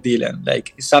listening Bob Dylan.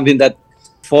 Like it's something that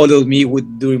followed me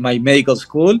with during my medical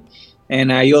school,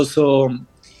 and I also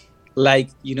like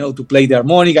to play the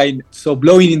harmonica. So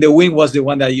Blowing in the Wind was the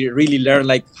one that I really learned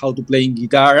like how to play in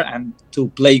guitar and to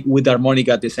play with the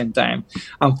harmonica at the same time.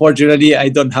 Unfortunately, I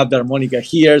don't have the harmonica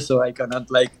here, so I cannot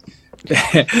like.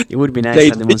 It would be nice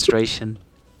a demonstration.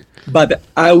 But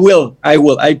I will.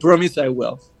 I promise I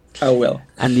will.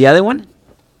 And the other one?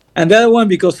 And the other one,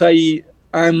 because I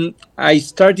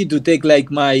started to take like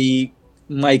my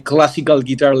classical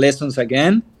guitar lessons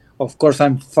again. Of course,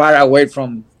 I'm far away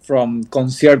from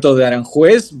Concierto de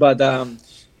Aranjuez, but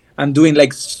I'm doing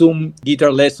like some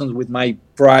guitar lessons with my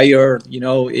prior,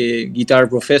 guitar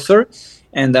professor.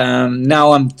 And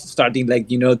now I'm starting like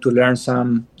to learn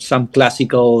some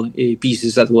classical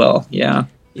pieces as well. Yeah,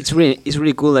 it's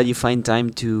really cool that you find time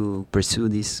to pursue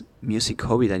this music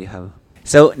hobby that you have.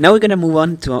 So now we're gonna move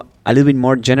on to a little bit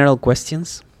more general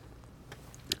questions.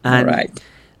 And all right,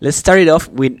 let's start it off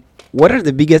with what are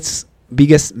the biggest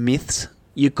myths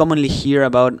you commonly hear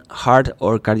about heart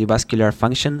or cardiovascular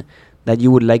function that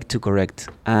you would like to correct.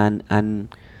 And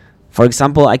for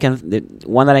example, the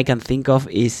one that I can think of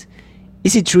is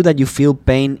it true that you feel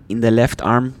pain in the left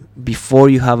arm before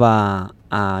you have an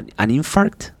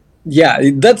infarct? Yeah,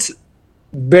 that's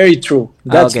very true.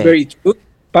 That's okay. Very true.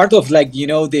 Part of like,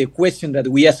 the question that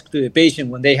we ask to the patient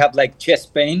when they have like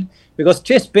chest pain, because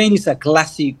chest pain is a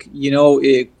classic,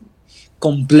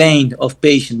 complaint of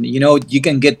patient. You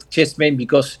can get chest pain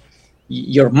because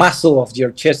your muscle of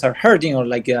your chest are hurting, or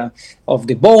like of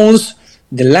the bones,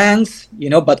 the lungs,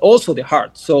 but also the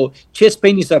heart. So chest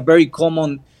pain is a very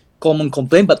common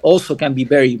complaint, but also can be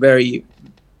very, very,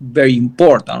 very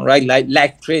important, right? Like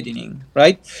life-threatening,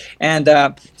 right? And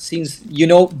since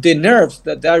the nerves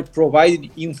that are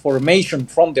providing information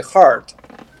from the heart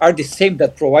are the same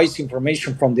that provides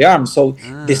information from the arm, so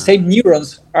the same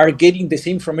neurons are getting the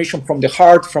same information from the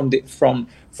heart, from the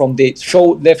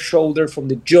left shoulder, from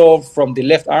the jaw, from the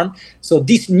left arm. So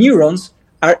these neurons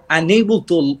are unable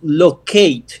to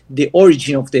locate the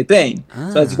origin of the pain.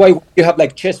 So that's why you have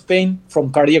like chest pain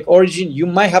from cardiac origin. You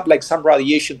might have like some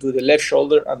radiation to the left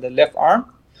shoulder and the left arm,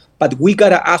 but we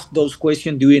gotta ask those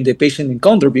questions during the patient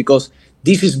encounter, because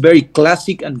this is very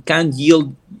classic and can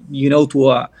yield,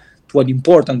 to an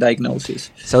important diagnosis.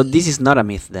 So this is not a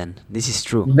myth then. This is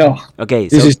true. No. Okay.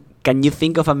 Can you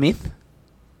think of a myth?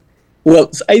 Well,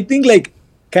 I think like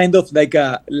kind of like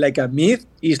a myth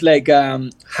is like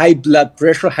high blood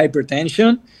pressure,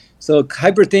 hypertension. So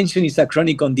hypertension is a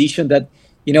chronic condition that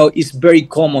is very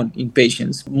common in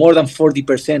patients. More than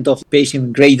 40% of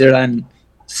patients greater than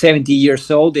 70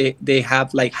 years old, they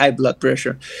have like high blood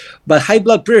pressure. But high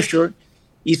blood pressure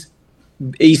is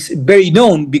very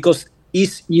known because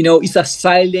it's a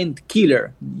silent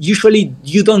killer. Usually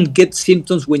you don't get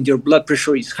symptoms when your blood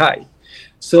pressure is high.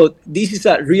 So this is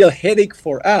a real headache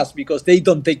for us because they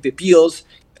don't take the pills.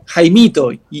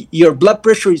 Jaimito, your blood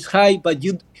pressure is high, but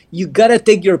you gotta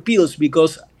take your pills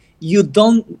because you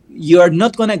are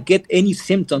not gonna get any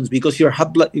symptoms because you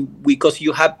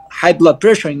have high blood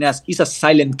pressure, and it's a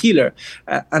silent killer.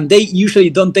 And they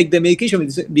usually don't take the medication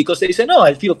because they say, no,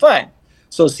 I feel fine.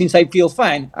 So since I feel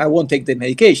fine, I won't take the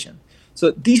medication.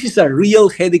 So this is a real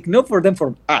headache, not for them,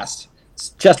 for us.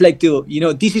 Just like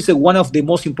this is one of the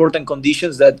most important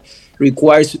conditions that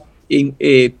requires in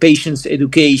patients'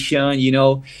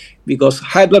 education, because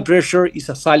high blood pressure is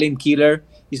a silent killer,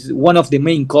 is one of the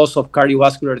main causes of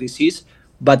cardiovascular disease,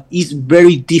 but it's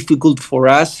very difficult for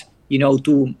us,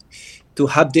 to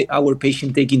have our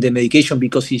patient taking the medication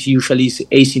because it's usually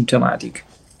asymptomatic.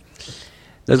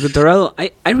 Dr. Torrado,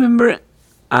 I remember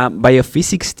a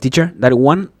biophysics teacher that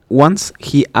once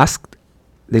he asked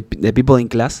the people in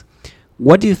class,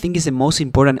 what do you think is the most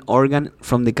important organ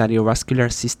from the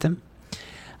cardiovascular system?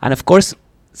 And of course,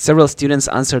 several students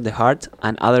answered the heart,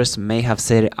 and others may have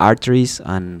said arteries,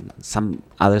 and some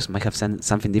others might have said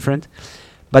something different.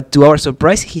 But to our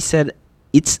surprise, he said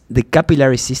it's the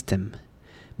capillary system,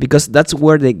 because that's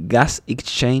where the gas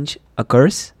exchange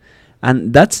occurs,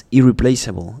 and that's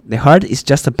irreplaceable. The heart is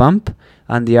just a pump,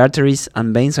 and the arteries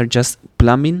and veins are just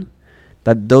plumbing,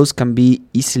 that those can be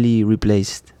easily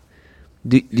replaced.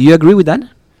 Do you agree with that?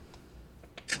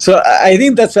 So I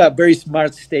think that's a very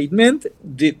smart statement.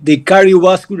 The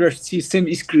cardiovascular system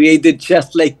is created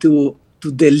just like to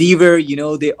deliver,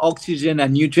 the oxygen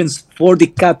and nutrients for the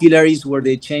capillaries where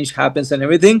the change happens and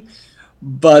everything.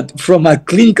 But from a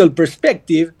clinical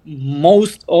perspective,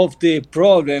 most of the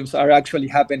problems are actually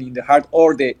happening in the heart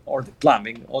or the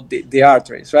plumbing or the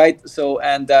arteries, right? So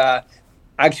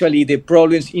actually the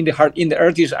problems in the heart, in the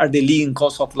arteries, are the leading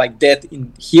cause of like death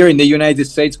here in the United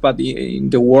States, but in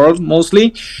the world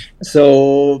mostly.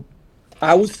 So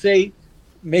I would say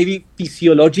maybe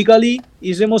physiologically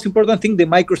is the most important thing, the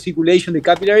microcirculation, the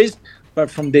capillaries.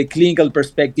 But from the clinical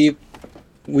perspective,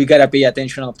 we gotta pay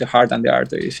attention of the heart and the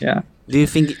arteries. Yeah. Do you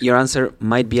think your answer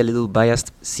might be a little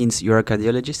biased since you're a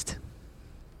cardiologist?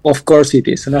 Of course it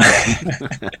is. No?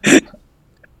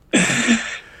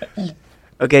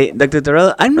 Okay, Dr.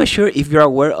 Torrado, I'm not sure if you're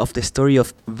aware of the story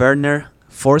of Werner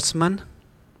Forsman.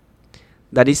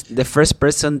 That is the first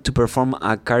person to perform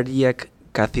a cardiac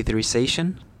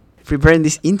catheterization. Preparing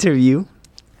this interview,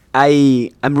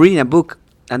 I'm reading a book,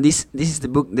 and this is the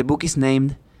book. The book is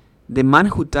named "The Man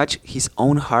Who Touched His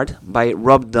Own Heart" by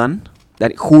Rob Dunn,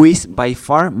 who is by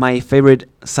far my favorite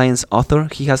science author.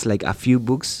 He has like a few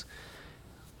books,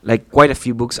 like quite a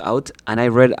few books out, and I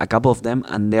read a couple of them,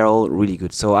 and they're all really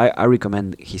good. So I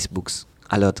recommend his books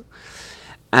a lot.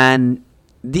 And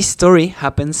this story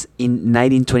happens in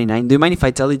 1929. Do you mind if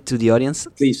I tell it to the audience?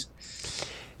 Please.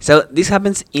 So this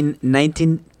happens in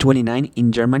 1929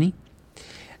 in Germany.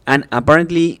 And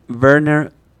apparently Werner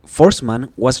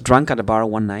Forsman was drunk at a bar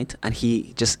one night, and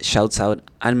he just shouts out,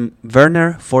 "I'm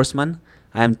Werner Forsman.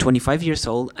 I am 25 years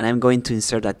old, and I'm going to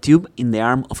insert a tube in the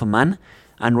arm of a man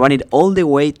and run it all the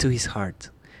way to his heart.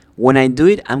 When I do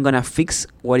it, I'm going to fix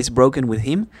what is broken with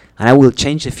him, and I will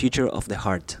change the future of the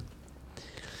heart."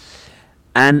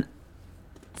 And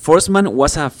Forsman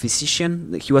was a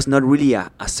physician. He was not really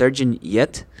a surgeon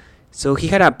yet. So he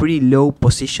had a pretty low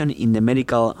position in the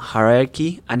medical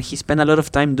hierarchy, and he spent a lot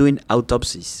of time doing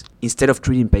autopsies instead of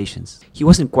treating patients. He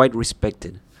wasn't quite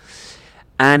respected.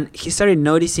 And he started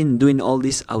noticing, doing all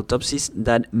these autopsies,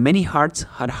 that many hearts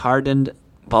had hardened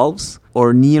valves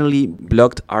or nearly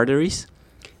blocked arteries.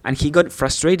 And he got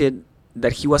frustrated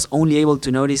that he was only able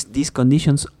to notice these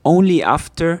conditions only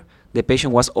after the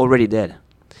patient was already dead.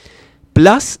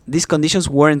 Plus, these conditions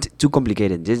weren't too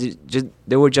complicated.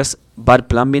 They were just bad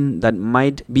plumbing that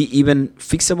might be even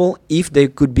fixable if they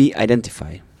could be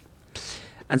identified.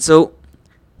 And so,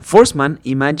 Forsman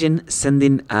imagined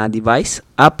sending a device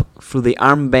up through the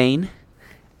arm vein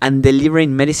and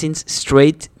delivering medicines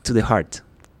straight to the heart.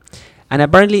 And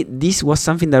apparently, this was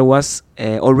something that was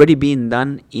already being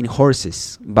done in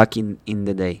horses back in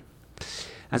the day.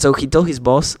 And so he told his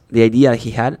boss the idea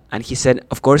he had, and he said,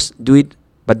 "Of course, do it,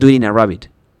 but do it in a rabbit."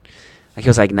 And he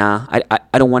was like, "Nah,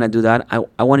 I don't want to do that.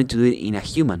 I wanted to do it in a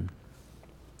human."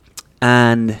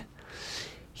 And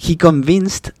he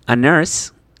convinced a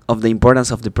nurse of the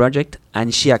importance of the project,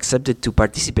 and she accepted to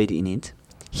participate in it.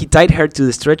 He tied her to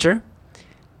the stretcher,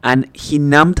 and he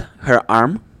numbed her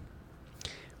arm.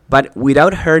 But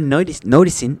without her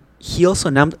noticing, he also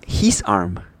numbed his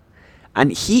arm.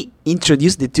 And he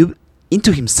introduced the tube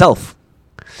into himself.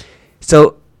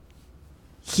 So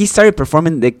he started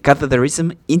performing the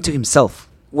catheterism into himself.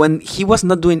 When he was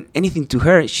not doing anything to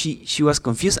her, she was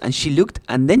confused, and she looked,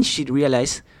 and then she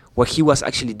realized what he was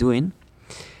actually doing.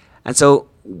 And so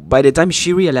by the time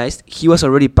she realized, he was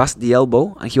already past the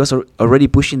elbow, and he was already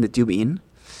pushing the tube in.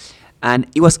 And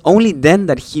it was only then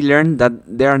that he learned that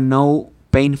there are no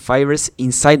pain fibers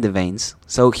inside the veins.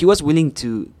 So he was willing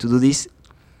to do this.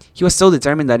 He was so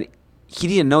determined that he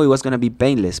didn't know it was going to be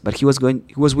painless, but he was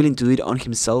willing to do it on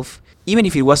himself, even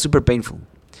if it was super painful.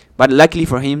 But luckily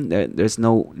for him, there's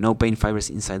no pain fibers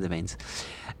inside the veins.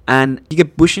 And he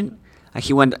kept pushing, and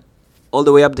he went all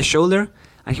the way up the shoulder,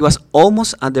 and he was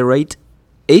almost at the right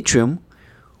atrium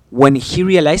when he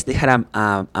realized they had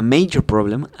a major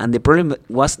problem, and the problem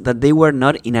was that they were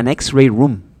not in an X-ray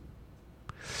room.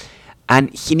 And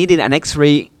he needed an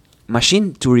X-ray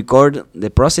machine to record the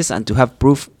process and to have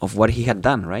proof of what he had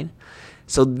done, right?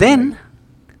 So then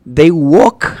they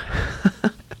walk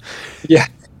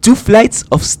 2 flights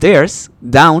of stairs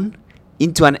down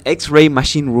into an X-ray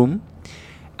machine room.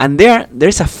 And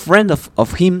there's a friend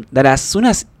of him that as soon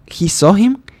as he saw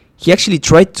him, he actually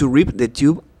tried to rip the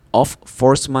tube off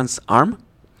Forsman's arm.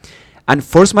 And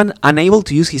Forsman, unable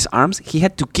to use his arms, he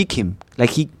had to kick him.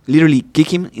 Like he literally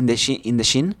kicked him in the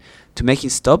shin to make him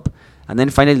stop. And then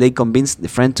finally they convinced the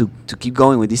friend to keep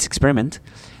going with this experiment.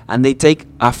 And they take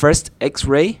a first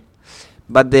X-ray,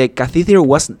 but the catheter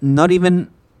was not even,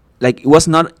 like, it was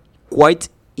not quite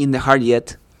in the heart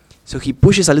yet. So he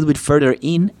pushes a little bit further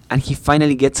in, and he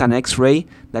finally gets an X-ray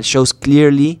that shows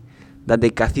clearly that the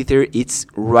catheter is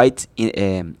right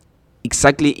in,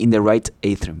 exactly in the right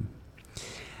atrium.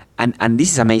 And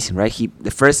this is amazing, right?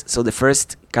 The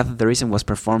first catheterism was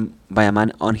performed by a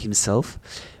man on himself.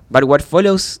 But what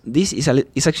follows this is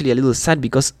actually a little sad,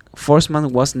 because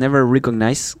Forsman was never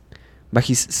recognized by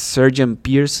his surgeon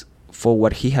peers for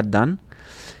what he had done.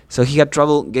 So he had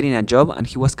trouble getting a job, and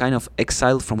he was kind of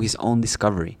exiled from his own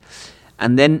discovery.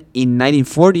 And then in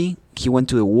 1940, he went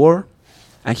to the war,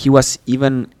 and he was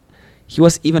even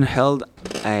held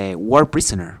a war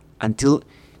prisoner until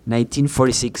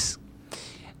 1946.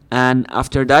 And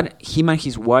after that, him and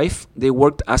his wife, they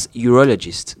worked as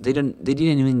urologists. They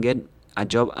didn't even get a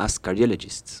job as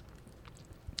cardiologists.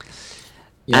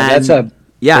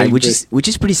 Yeah, which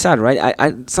is pretty sad,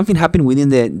 right? Something happened within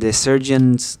the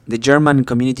surgeons, the German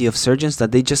community of surgeons,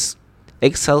 that they just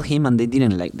exiled him, and they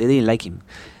didn't like him,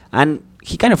 and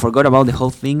he kind of forgot about the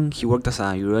whole thing. He worked as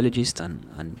a urologist,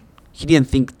 and he didn't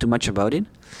think too much about it.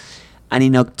 And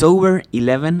in October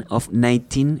 11 of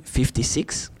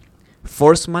 1956,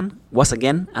 Forsman was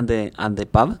again at the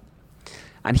pub,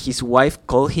 and his wife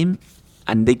called him,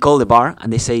 and they call the bar,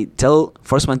 and they say, "Tell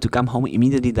Forsman to come home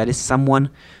immediately. That is someone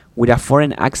with a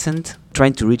foreign accent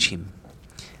trying to reach him."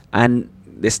 And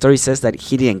the story says that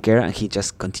he didn't care, and he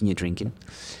just continued drinking.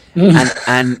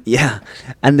 and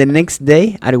the next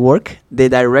day at work, the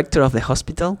director of the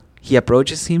hospital, he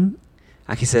approaches him,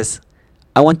 and he says,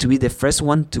 "I want to be the first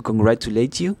one to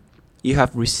congratulate you. You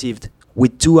have received,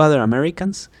 with 2 other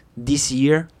Americans, this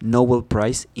year Nobel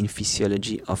Prize in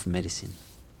Physiology of Medicine."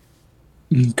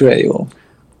 Incredible,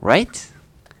 right?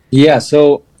 Yeah.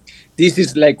 So this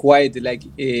is like quite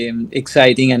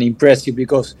exciting and impressive,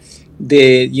 because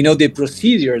the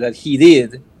procedure that he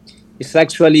did is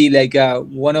actually like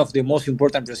one of the most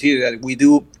important procedures that we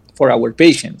do for our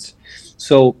patients.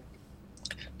 So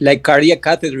like cardiac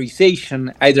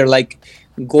catheterization, either like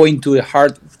going to the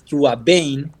heart through a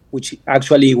vein, which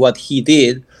actually what he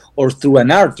did, or through an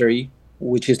artery,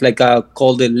 which is like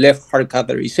called the left heart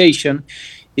catheterization,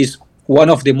 is one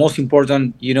of the most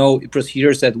important,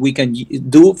 procedures that we can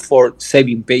do for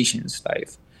saving patients'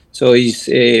 life. So it's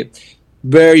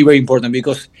very, very important,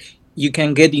 because you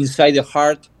can get inside the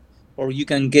heart, or you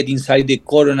can get inside the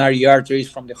coronary arteries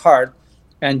from the heart,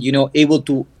 and able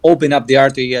to open up the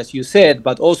artery, as you said,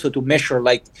 but also to measure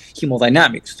like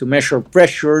hemodynamics, to measure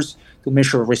pressures, to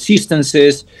measure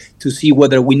resistances, to see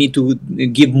whether we need to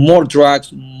give more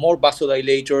drugs, more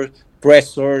vasodilators,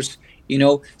 pressors,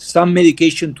 some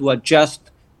medication to adjust,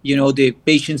 the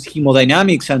patient's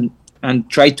hemodynamics, and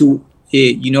try to,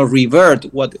 revert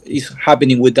what is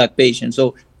happening with that patient.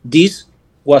 So this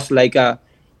was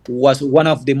was one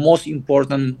of the most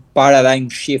important paradigm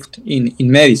shift in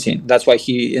medicine. That's why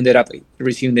he ended up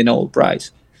receiving the Nobel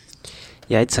Prize.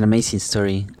 Yeah, it's an amazing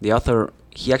story. The author,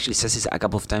 he actually says this a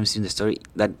couple of times in the story,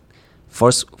 that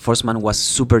Forsman was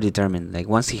super determined. Like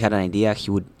once he had an idea, he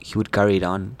would carry it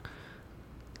on,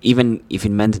 even if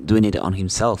it meant doing it on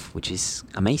himself, which is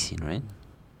amazing, right?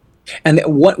 And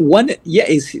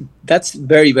that's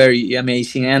very, very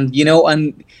amazing. And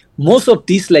and most of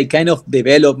these like kind of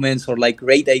developments or like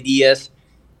great ideas,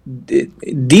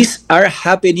 these are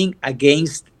happening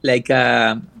against like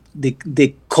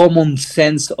the common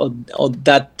sense of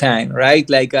that time, right?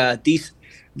 Like these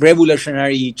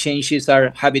revolutionary changes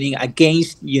are happening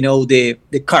against the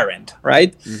current,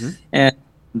 right? Mm-hmm. And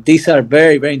these are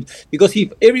very, very, because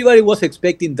if everybody was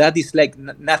expecting that, is like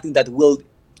nothing that will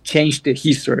change the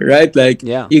history, right? Like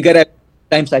you gotta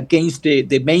times against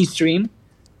the mainstream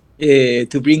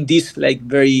to bring these like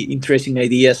very interesting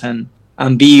ideas and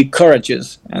be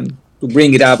courageous and to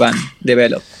bring it up and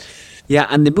develop. Yeah,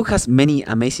 and the book has many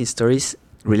amazing stories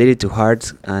related to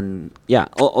heart, and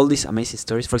all these amazing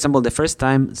stories. For example, the first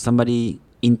time somebody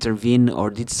intervened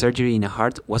or did surgery in a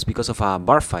heart was because of a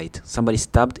bar fight. Somebody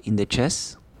stabbed in the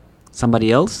chest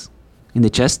somebody else,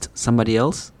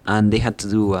 and they had to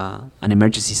do an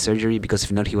emergency surgery, because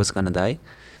if not, he was gonna die.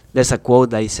 There's a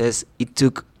quote that says, "It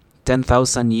took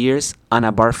 10,000 years and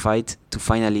a bar fight to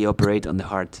finally operate on the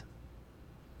heart."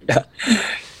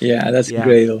 Yeah, that's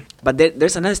incredible. But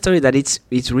there's another story that it's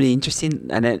really interesting,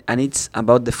 and it's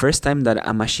about the first time that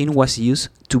a machine was used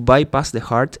to bypass the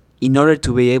heart in order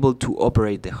to be able to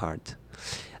operate the heart.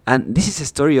 And this is a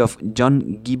story of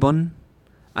John Gibbon,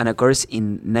 and occurs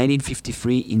in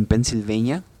 1953 in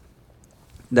Pennsylvania.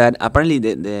 That apparently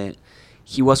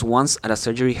he was once at a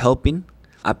surgery helping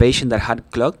a patient that had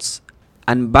clots,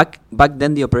 and back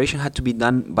then the operation had to be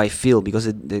done by feel, because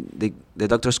the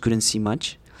doctors couldn't see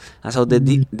much. And so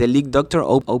the league doctor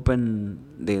opened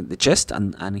the chest,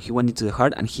 and he went into the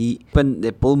heart, and he opened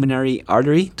the pulmonary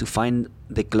artery to find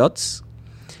the clots.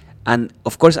 And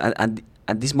of course, at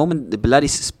this moment, the blood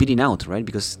is spitting out, right?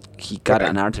 Because he cut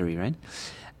an artery, right?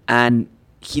 And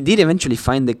he did eventually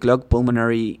find the clogged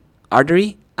pulmonary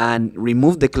artery and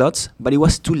remove the clots, but it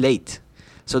was too late.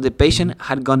 So the patient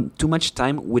had gone too much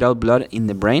time without blood in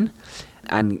the brain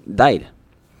and died.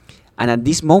 And at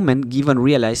this moment, Gibbon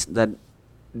realized that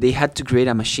they had to create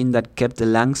a machine that kept the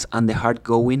lungs and the heart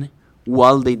going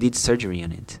while they did surgery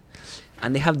on it.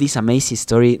 And they have this amazing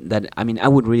story that, I mean, I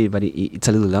would read it, but it's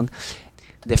a little long.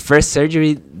 The first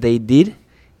surgery they did,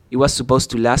 it was supposed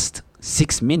to last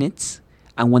 6 minutes.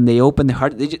 And when they opened the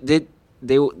heart,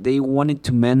 they wanted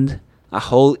to mend a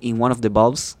hole in one of the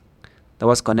valves that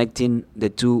was connecting the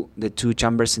two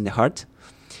chambers in the heart.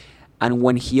 And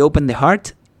when he opened the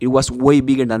heart, it was way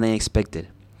bigger than they expected.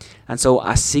 And so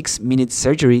a 6-minute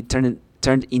surgery turned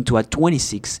into a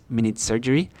 26-minute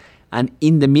surgery. And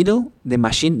in the middle, the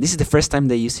machine, this is the first time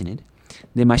they're using it,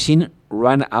 the machine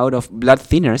ran out of blood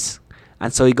thinners,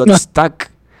 and so it got stuck.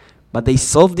 But they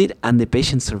solved it, and the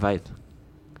patient survived.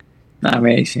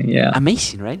 Amazing, yeah.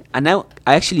 Amazing, right? And now,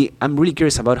 I'm really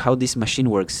curious about how this machine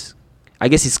works. I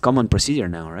guess it's common procedure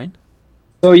now, right?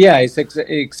 So yeah, it's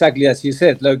exactly as you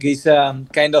said. Look, it's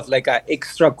kind of like an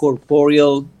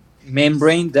extracorporeal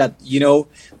membrane that,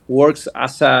 works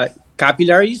as a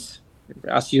capillaries,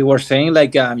 as you were saying,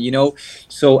 like,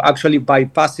 so actually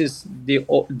bypasses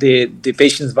the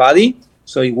patient's body.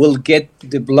 So it will get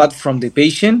the blood from the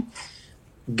patient,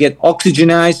 get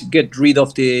oxygenized, get rid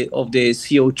of the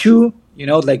CO2,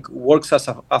 like works as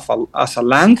a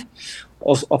lung.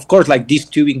 Of course, like this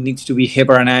tubing needs to be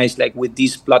heparinized, like with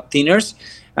these blood thinners,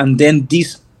 and then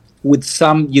this, with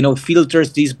some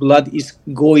filters, this blood is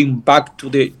going back to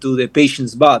the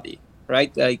patient's body,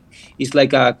 right? Like it's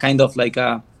like a kind of like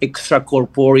a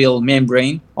extracorporeal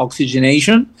membrane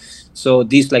oxygenation. So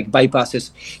this like bypasses.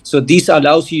 So this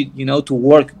allows you, to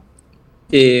work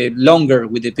longer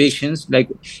with the patients, like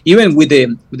even with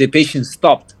the patient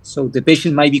stopped. So the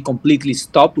patient might be completely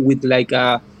stopped with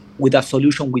a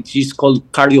solution which is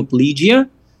called cardioplegia.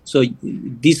 So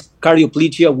this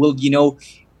cardioplegia will,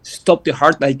 stop the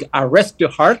heart, like arrest the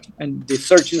heart, and the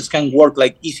surgeons can work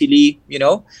like easily,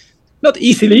 not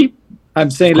easily. I'm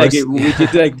saying like which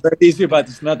is like very easy, but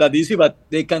it's not that easy. But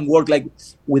they can work like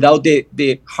without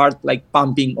the heart like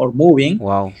pumping or moving.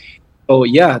 Wow. So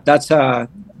yeah, that's a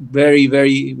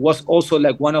very was also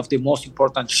like one of the most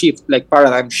important shift, like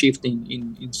paradigm shift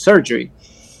in surgery.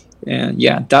 And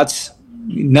yeah, that's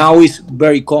now is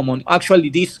very common. Actually,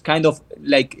 this kind of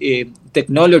like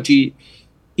technology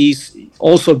is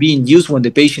also being used when the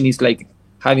patient is like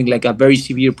having like a very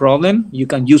severe problem. You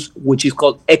can use which is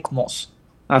called ECMOs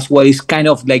as well. It's kind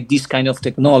of like this kind of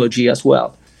technology as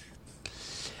well.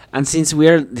 And since we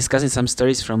are discussing some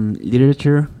stories from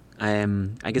literature,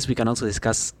 I guess we can also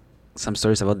discuss some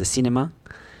stories about the cinema.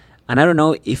 And I don't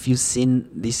know if you've seen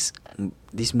this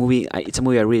movie. It's a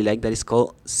movie I really like that is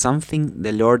called Something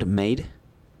the Lord Made.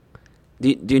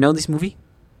 Do you know this movie?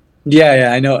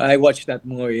 Yeah, I know. I watched that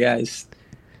movie. Yeah, it's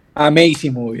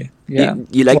amazing movie. Yeah,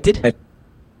 you liked it?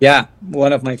 Yeah,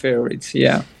 one of my favorites.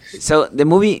 Yeah. So the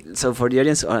movie. So for the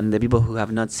audience and the people who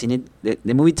have not seen it,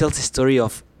 the movie tells the story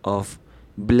of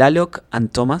Blalock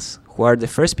and Thomas, who are the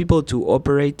first people to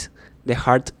operate the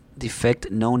heart defect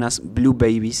known as blue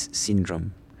babies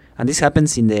syndrome, and this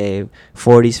happens in the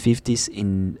 40s, 50s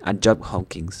at Johns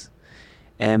Hopkins.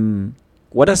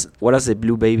 What does the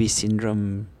blue baby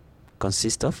syndrome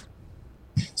consist of?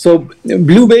 So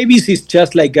blue babies is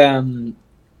just like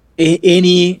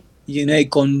any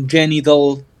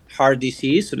congenital heart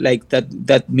disease, like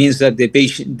that means that the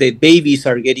babies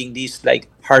are getting this like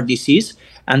heart disease,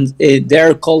 and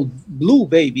they're called blue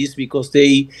babies because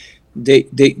they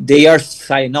are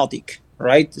cyanotic,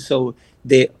 right? So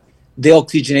the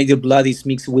oxygenated blood is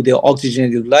mixed with the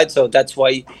oxygenated blood, so that's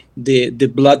why the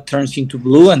blood turns into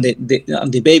blue, and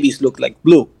the babies look like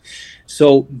blue.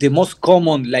 So the most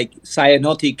common like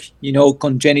cyanotic,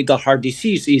 congenital heart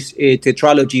disease is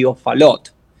tetralogy of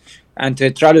Fallot, and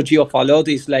tetralogy of Fallot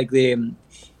is like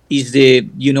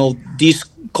this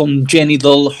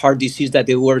congenital heart disease that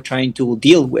they were trying to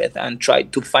deal with and try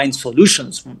to find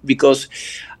solutions, because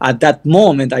at that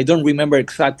moment, I don't remember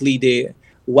exactly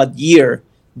what year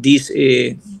these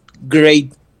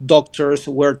great doctors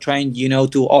were trying,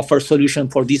 to offer solution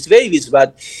for these babies,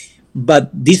 but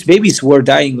these babies were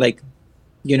dying like,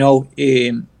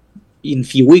 in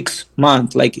few weeks,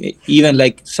 months, like even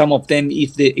like some of them,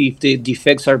 if the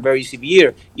defects are very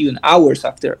severe, even hours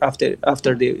after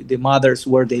the mothers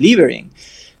were delivering.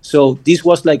 So this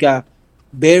was like a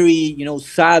very,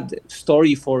 sad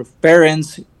story for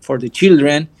parents, for the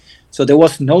children. So there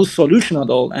was no solution at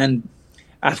all. And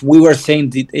as we were saying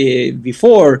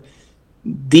before,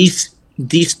 these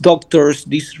doctors,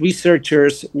 these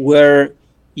researchers were,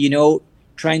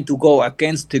 trying to go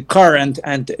against the current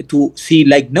and to see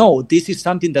like, no, this is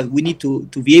something that we need to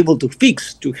be able to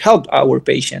fix to help our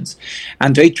patients.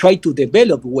 And they try to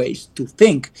develop ways to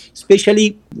think.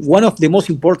 Especially one of the most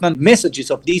important messages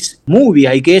of this movie,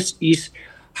 I guess, is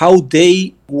how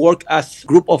they work as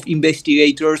group of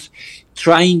investigators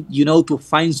trying, to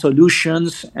find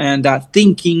solutions and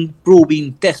thinking,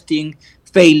 proving, testing,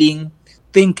 failing,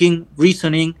 thinking,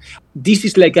 reasoning. This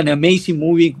is like an amazing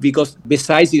movie because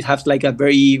besides it has like a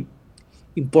very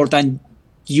important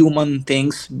human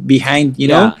things behind,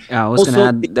 Yeah, I was Also, gonna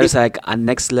add, there's like a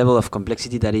next level of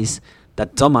complexity that is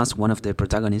that Thomas, one of the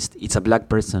protagonists, is a black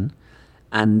person,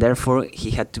 and therefore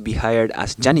he had to be hired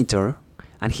as janitor,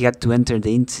 and he had to enter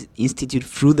the institute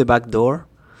through the back door,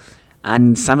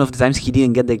 and some of the times he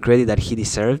didn't get the credit that he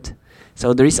deserved.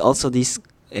 So there is also this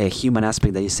human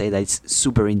aspect that you say that it's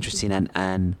super interesting,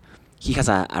 and he has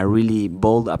a really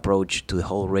bold approach to the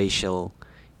whole racial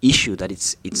issue that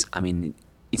it's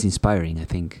inspiring, I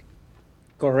think.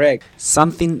 correct.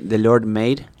 Something the Lord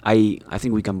made, I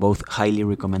think we can both highly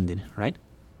recommend it, right?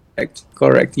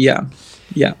 Correct. Yeah.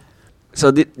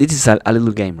 So this is a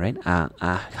little game, right?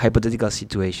 A hypothetical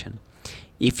situation.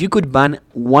 If you could ban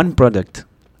one product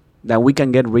that we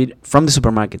can get rid from the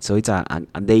supermarket, so it's a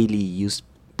daily use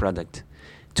product,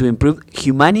 to improve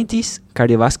humanity's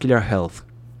cardiovascular health,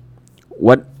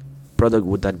 what product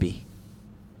would that be?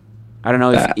 I don't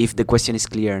know if the question is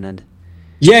clear or not.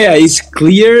 Yeah, it's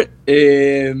clear.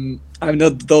 I'm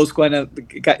not those kind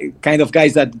of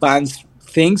guys that bans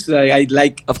things. I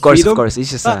like Of course, freedom, it's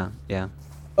just yeah.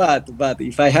 But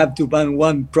if I have to ban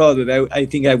one product, I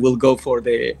think I will go for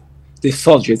the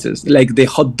sausages, like the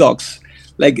hot dogs,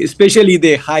 like especially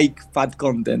the high fat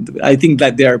content. I think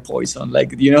that they are poison. Like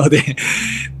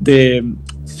the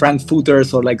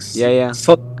frankfurters or like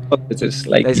sausages,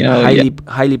 like That's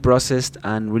highly processed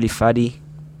and really fatty.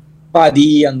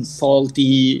 fatty and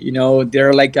salty.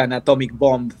 They're like an atomic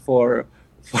bomb for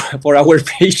our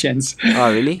patients.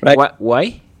 Oh, really? Right?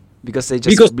 Why? Because they just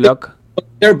Because block.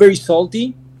 they're very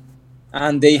salty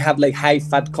and they have like high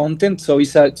fat content. So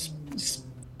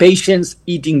patients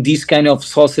eating these kind of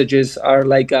sausages are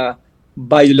like a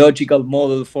biological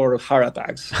model for heart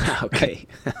attacks. Okay.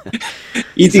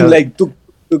 Eating So- like took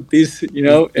this, If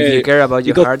you care about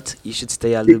your because- heart, you should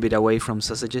stay a little bit away from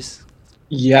sausages.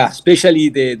 Yeah, especially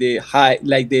the high,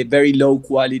 like the very low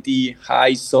quality,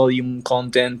 high sodium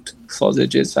content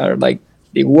sausages are like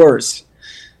the worst.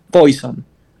 Poison.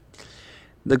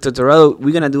 Dr. Torrado,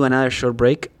 we're going to do another short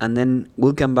break, and then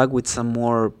we'll come back with some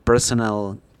more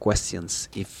personal questions,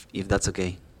 if that's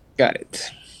okay. Got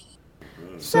it.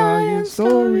 Science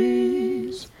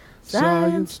stories,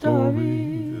 science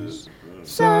stories,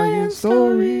 science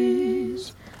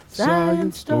stories,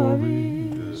 science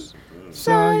stories,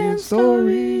 science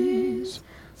stories,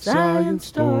 science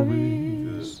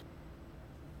stories.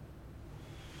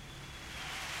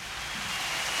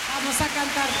 Vamos a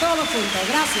cantar todos juntos,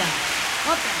 gracias.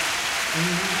 Otra.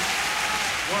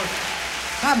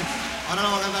 Vamos. Ahora lo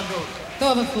vamos a cantar todos.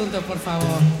 Todos juntos, por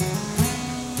favor.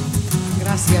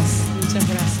 Gracias, muchas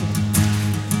gracias.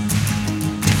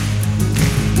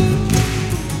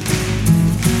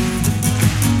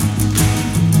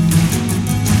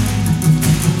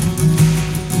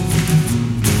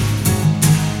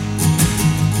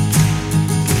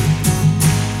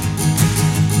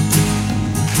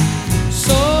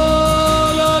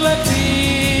 Solo le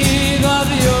pido a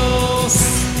Dios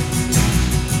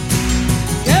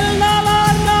que el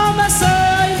dolor no me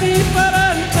sea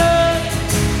indiferente,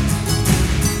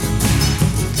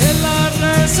 que la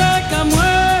reseca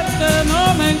muerte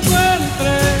no me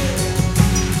encuentre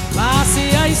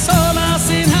vacía y sola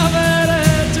sin haber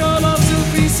hecho lo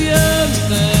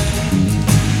suficiente.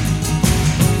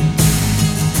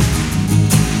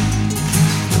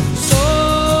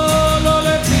 Solo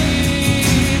le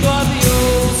pido a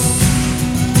Dios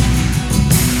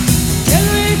que el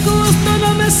injusto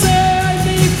no me sea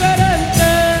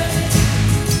indiferente,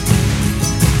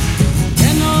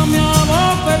 que no me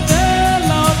abofete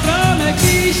la otra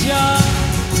mejilla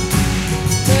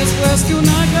después que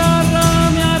una garra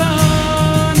me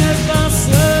arañe esta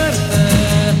suerte.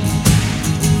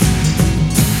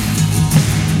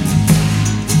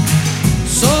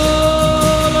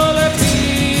 Solo le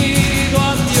pido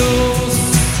a Dios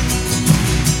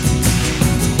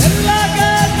que la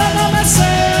guerra no me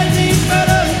sea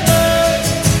indiferente.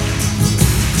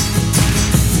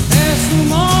 Es un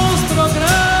monstruo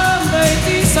grande y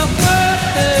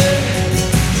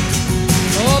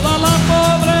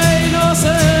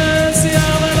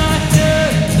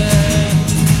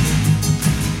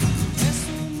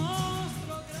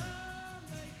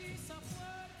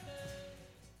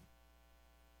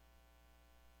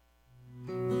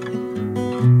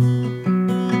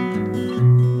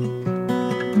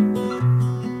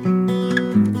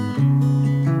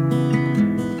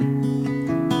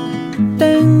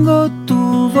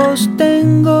ojos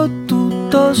tengo, tu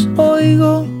tos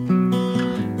oigo,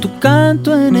 tu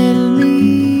canto en el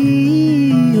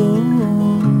mío.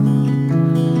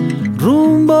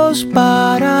 Rumbos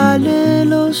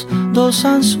paralelos, dos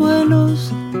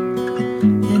anzuelos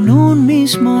en un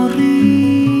mismo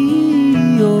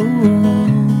río.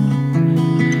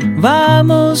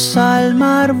 Vamos al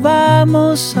mar,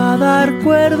 vamos a dar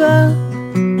cuerda,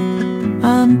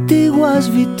 antiguas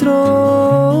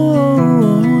vitrolas.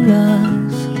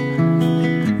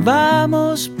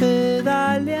 Vamos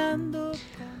pedaleando.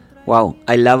 Wow,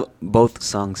 I love both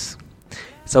songs.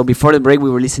 So before the break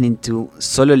we were listening to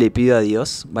Solo le pido a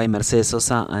Dios by Mercedes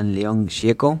Sosa and Leon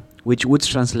Gieco, which would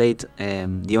translate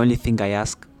the only thing I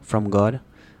ask from God,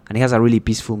 and it has a really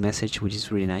peaceful message, which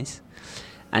is really nice.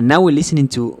 And now we're listening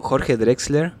to Jorge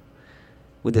Drexler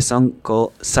with the song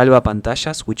called Salva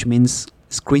Pantallas, which means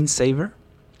screensaver.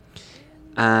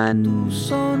 And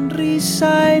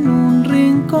Sonrisa en un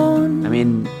rincón. I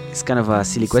mean, it's kind of a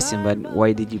silly question, but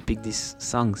why did you pick these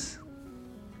songs?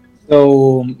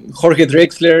 So Jorge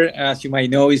Drexler, as you might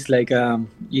know, is like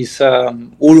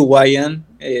Uruguayan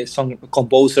song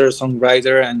composer,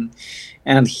 songwriter,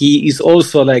 and he is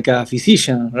also like a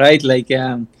physician, right? Like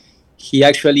he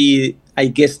actually, I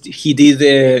guess, he did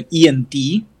ENT,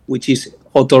 which is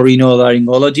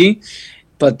otorhinolaryngology,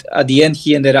 but at the end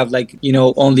he ended up like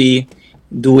only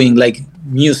doing like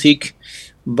music,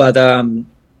 but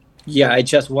yeah, I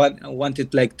just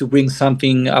wanted like to bring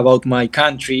something about my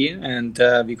country, and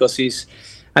because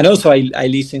and also I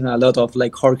listen a lot of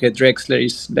like Jorge Drexler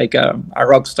is like a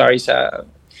rock star.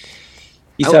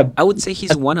 I would say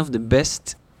he's one of the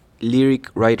best lyric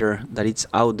writer that it's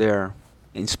out there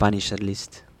in Spanish, at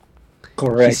least.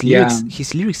 Correct.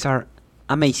 His lyrics are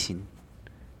amazing.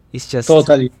 It's just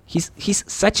totally. He's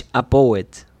such a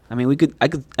poet. I mean, I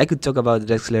could talk about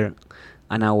Drexler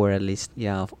an hour at least.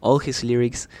 Yeah, of all his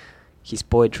lyrics, his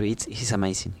poetry, he's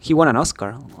amazing. He won an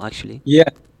Oscar, actually. Yeah,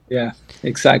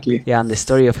 exactly. Yeah, and the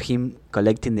story of him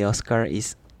collecting the Oscar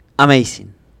is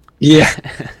amazing. Yeah,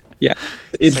 yeah.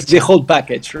 It's the whole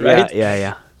package, right?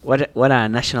 Yeah. What a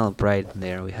national pride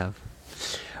there we have.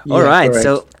 All right, correct.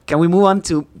 So can we move on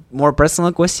to more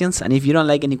personal questions? And if you don't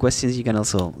like any questions, you can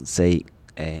also say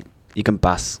you can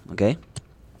pass, okay?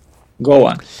 Go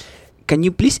on. Can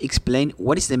you please explain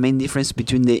what is the main difference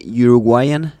between the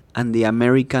Uruguayan and the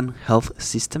American health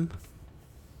system?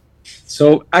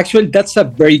 So actually, that's a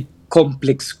very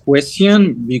complex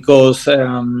question because,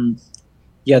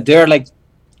 there are like,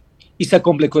 it's a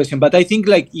complex question. But I think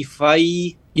like if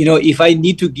I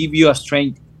need to give you a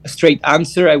straight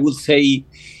answer, I would say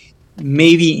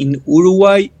maybe in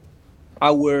Uruguay,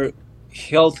 our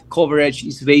health coverage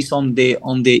is based on the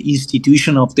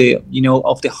institution of the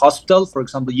of the hospital. For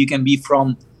example, you can be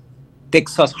from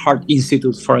Texas Heart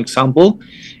Institute, for example,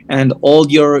 and all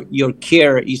your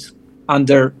care is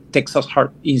under Texas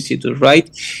Heart Institute, right?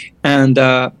 And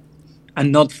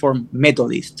not from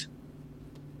Methodist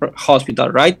Hospital,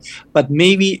 right? But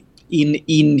maybe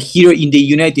in here in the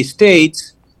United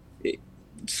States,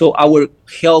 so our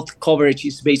health coverage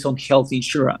is based on health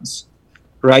insurance,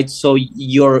 right? So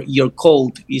your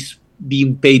code is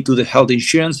being paid to the health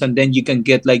insurance, and then you can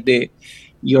get like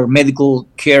your medical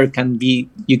care can be,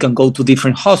 you can go to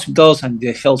different hospitals and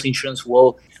the health insurance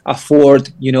will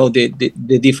afford,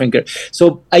 the different care.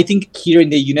 So I think here in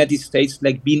the United States,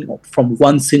 like being from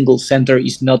one single center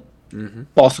is not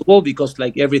possible because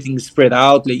like everything is spread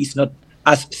out. Like it's not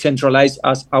as centralized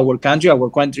as our country. Our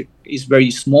country is very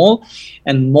small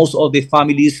and most of the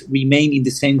families remain in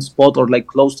the same spot or like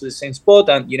close to the same spot.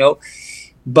 And,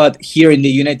 but here in the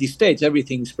United States,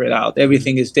 everything is spread out.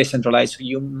 Everything is decentralized. So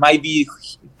you might be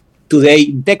today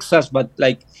in Texas, but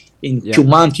like in 2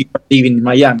 months, you are living in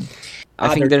Miami.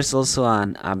 I think there's also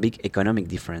a big economic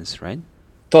difference, right?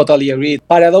 Totally agree.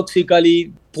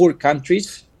 Paradoxically, poor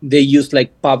countries, they use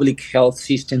like public health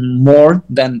system more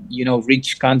than,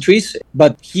 rich countries.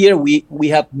 But here we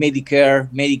have Medicare,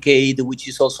 Medicaid, which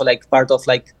is also like part of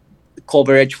like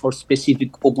coverage for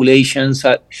specific populations.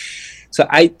 So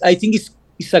I think it's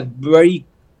a very,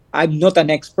 I'm not an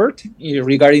expert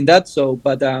regarding that. So,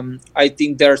 but I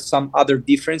think there are some other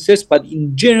differences. But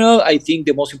in general, I think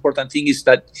the most important thing is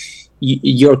that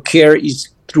your care is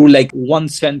through like one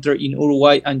center in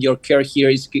Uruguay, and your care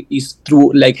here is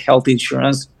through like health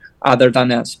insurance other than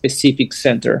a specific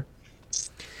center.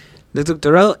 Dr.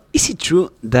 Torrado, is it true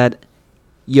that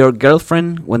your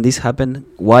girlfriend, when this happened,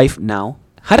 wife now,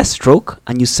 had a stroke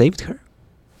and you saved her?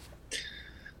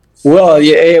 Well,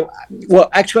 yeah. Well,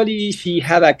 actually, she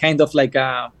had a kind of like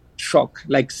a shock,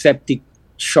 like septic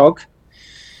shock.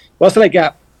 It was like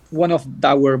one of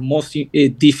our most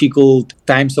difficult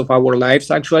times of our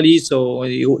lives, actually. So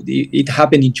it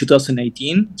happened in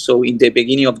 2018. So in the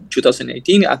beginning of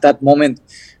 2018, at that moment,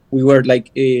 we were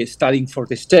like studying for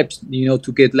the steps,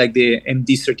 to get like the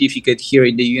MD certificate here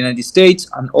in the United States.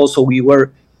 And also we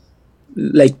were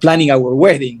like planning our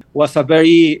wedding. It was a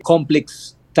very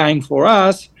complex time for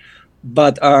us.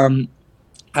 But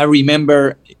I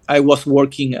remember I was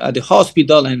working at the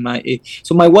hospital, and my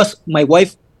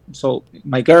wife, so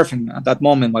my girlfriend at that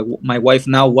moment, my wife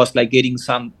now, was like getting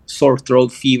some sore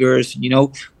throat fevers,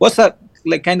 was a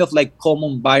like kind of like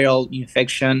common viral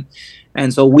infection.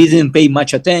 And so we didn't pay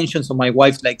much attention. So my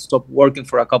wife like stopped working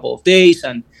for a couple of days,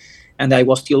 and I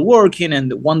was still working.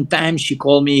 And one time she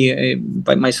called me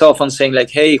by my cell phone saying like,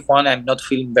 "Hey, Juan, I'm not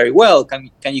feeling very well. Can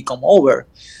you come over?"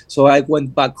 So I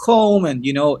went back home, and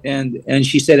and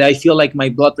she said, "I feel like my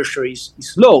blood pressure is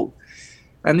low."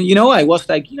 And I was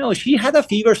like, she had a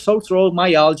fever, sore throat,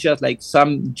 myalgia, like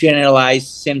some generalized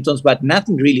symptoms, but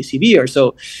nothing really severe.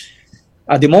 So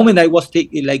at the moment I was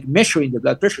measuring the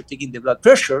blood pressure, taking the blood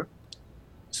pressure.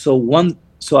 So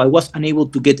I was unable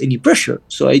to get any pressure.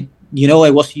 So I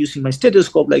was using my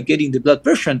stethoscope, like getting the blood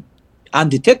pressure,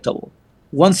 undetectable.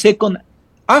 1 second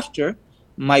after,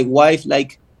 my wife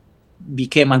like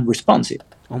became unresponsive.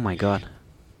 Oh my God.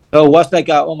 So it was like,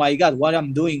 oh my God, what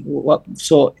I'm doing?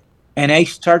 And I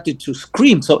started to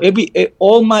scream. So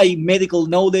all my medical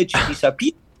knowledge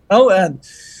disappeared,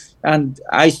 and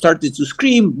I started to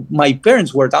scream. My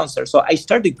parents were downstairs, so I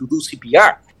started to do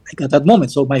CPR like at that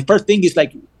moment. So my first thing is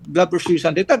like blood pressure is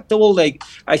undetectable. Like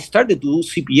I started to do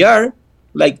CPR,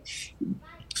 like.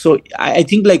 So I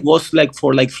think like was like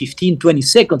for like 15, 20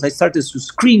 seconds, I started to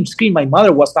scream. My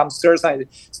mother was downstairs. I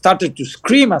started to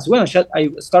scream as well. I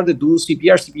started to do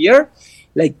CPR,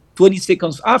 like 20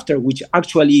 seconds after, which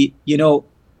actually,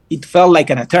 it felt like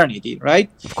an eternity, right?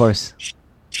 Of course.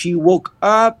 She woke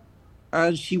up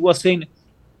and she was saying,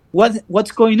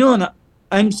 what's going on?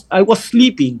 I was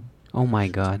sleeping. Oh my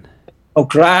God. Oh,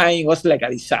 crying. It was like a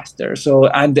disaster. So,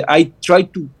 and I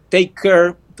tried to take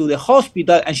her to the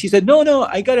hospital, and she said, no,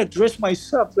 I gotta dress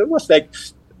myself. So it was like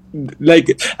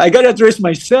I gotta dress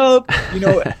myself,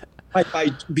 my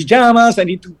pajamas. I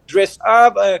need to dress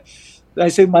up. I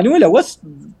said, Manuela,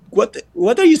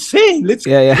 what are you saying? Let's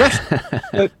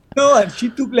yeah. No, and she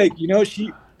took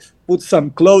she put some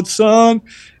clothes on,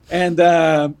 and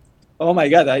oh my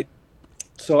God,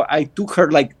 so I took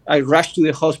her, like I rushed to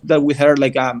the hospital with her,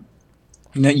 like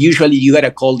usually you gotta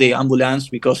call the ambulance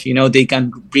because they can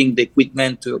bring the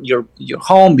equipment to your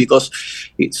home, because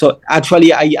so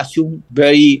actually I assume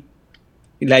very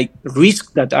like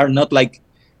risks that are not like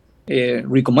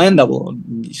recommendable.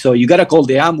 So you gotta call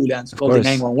the ambulance, call the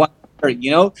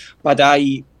 911, But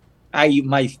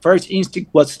my first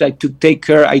instinct was like to take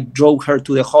her. I drove her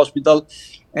to the hospital,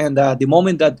 and the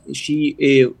moment that she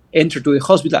entered to the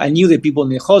hospital, I knew the people in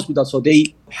the hospital, so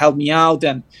they helped me out,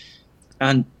 and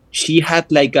she had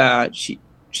like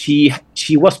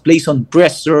she was placed on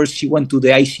pressors. She went to the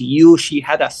ICU. She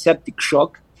had a septic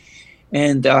shock,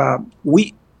 and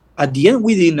at the end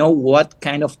we didn't know what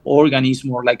kind of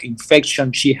organism or like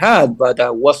infection she had, but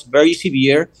was very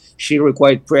severe. She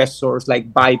required pressors,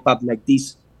 like BiPAP, like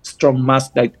this strong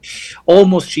mask, like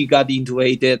almost she got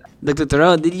intubated. Dr.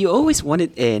 Torrado, did you always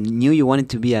knew you wanted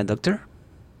to be a doctor?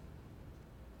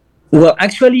 Well,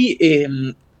 actually,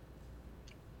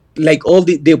 like all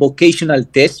the vocational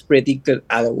tests predicted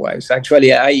otherwise.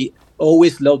 Actually, I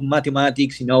always loved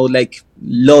mathematics, like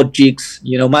logics,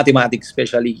 mathematics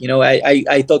especially.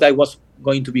 I thought I was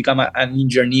going to become an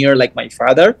engineer like my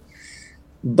father.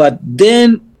 But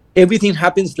then everything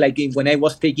happens like when I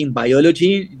was taking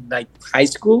biology in like high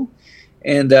school.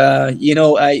 And,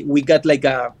 we got like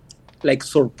a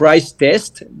surprise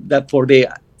test that for the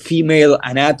female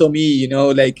anatomy,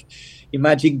 like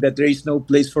imagine that there is no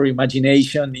place for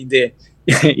imagination in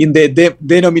the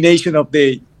denomination of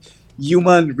the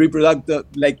human reproductive,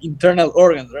 like internal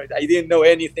organs, right? I didn't know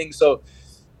anything. So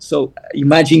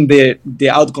imagine the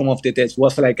outcome of the test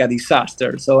was like a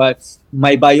disaster. So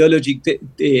my biology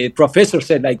professor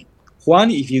said, like,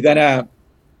 Juan, if you gotta,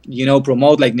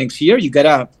 promote like next year, you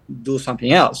gotta do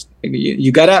something else.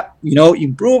 You gotta,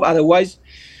 improve. Otherwise,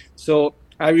 so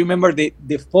I remember the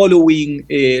following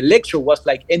lecture was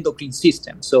like endocrine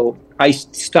system. So I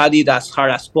studied as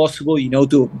hard as possible,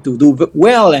 to do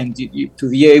well and to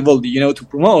be able, to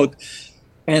promote.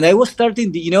 And I was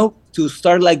starting, to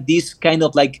start like this kind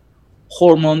of like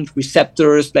hormone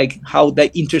receptors, like how the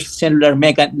intercellular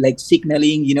like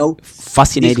signaling,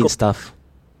 Fascinating stuff.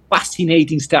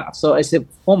 Fascinating stuff. So I said,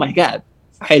 oh my God,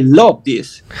 I love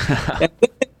this. And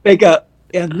then, like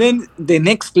And then the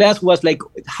next class was like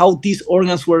how these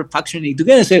organs were functioning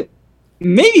together. So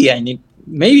maybe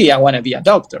I want to be a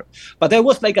doctor. But I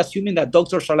was like assuming that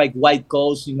doctors are like white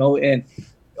coats, and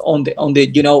on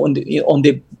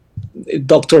the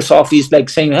doctor's office, like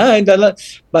saying, hi, blah, blah.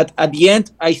 But at the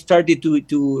end, I started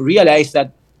to realize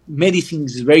that medicine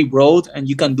is very broad and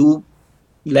you can do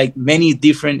like many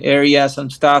different areas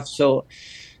and stuff. So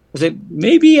I said,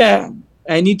 maybe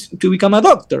I need to become a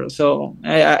doctor. So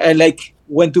I like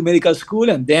went to medical school,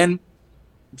 and then,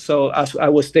 so as I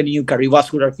was telling you,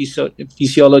 cardiovascular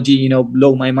physiology,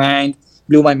 blew my mind,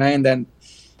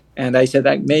 and I said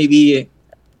like maybe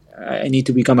I need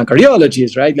to become a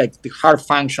cardiologist, right? Like the heart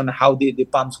function, how the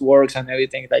pumps works and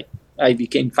everything. Like I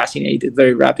became fascinated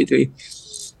very rapidly.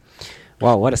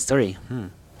 Wow, what a story.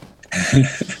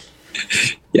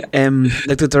 Yeah.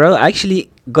 Dr. Torrado, I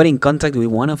actually got in contact with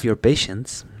one of your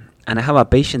patients, and I have a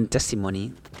patient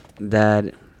testimony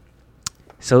that.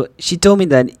 So she told me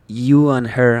that you and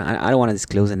her, I don't want to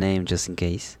disclose the name just in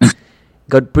case,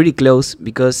 got pretty close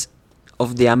because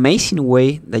of the amazing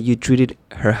way that you treated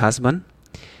her husband,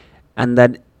 and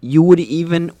that you would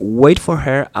even wait for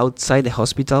her outside the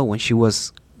hospital when she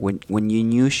was when you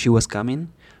knew she was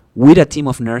coming, with a team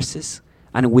of nurses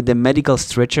and with the medical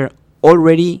stretcher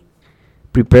already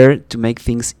prepared to make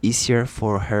things easier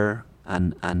for her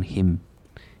and him.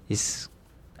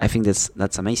 I think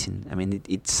that's amazing. I mean,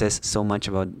 it says so much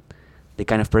about the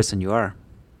kind of person you are.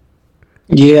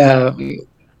 Yeah,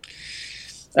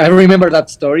 I remember that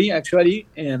story actually,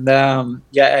 and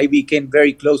I became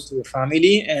very close to the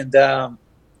family, and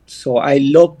so I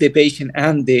loved the patient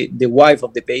and the wife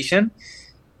of the patient,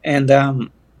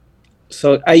 and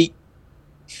so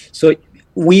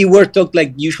we were taught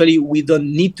like usually we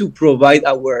don't need to provide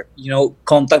our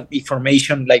contact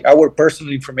information, like our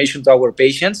personal information, to our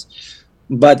patients,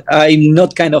 but I'm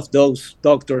not kind of those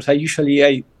doctors. I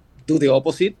do the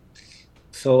opposite.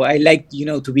 So I like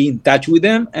to be in touch with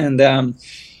them, and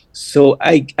so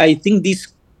I think this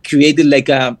created like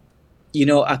a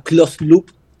closed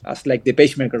loop, as like the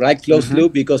pacemaker, right? Closed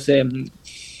loop, because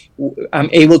I'm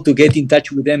able to get in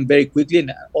touch with them very quickly,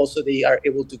 and also they are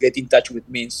able to get in touch with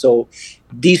me. So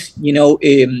this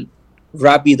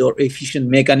rapid or efficient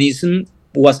mechanism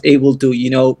was able to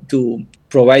to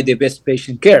provide the best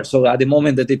patient care. So at the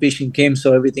moment that the patient came,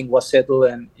 so everything was settled,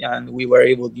 and we were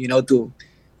able to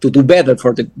do better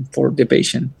for the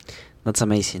patient. That's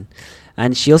amazing.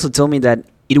 And she also told me that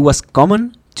it was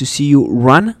common to see you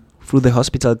run through the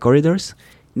hospital corridors,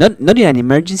 not in an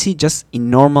emergency, just in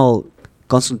normal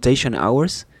consultation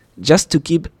hours, just to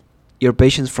keep your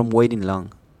patients from waiting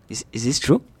long. Is this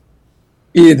true?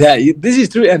 Yeah, this is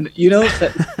true, and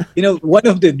one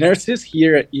of the nurses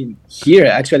here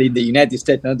actually in the United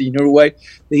States, not in Uruguay,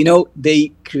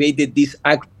 they created this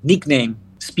nickname,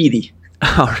 Speedy.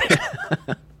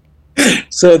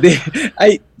 So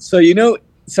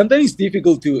sometimes it's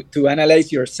difficult to analyze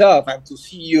yourself and to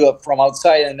see you from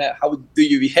outside and how do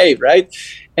you behave, right?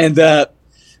 And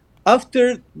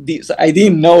after this, I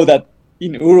didn't know that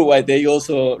in Uruguay they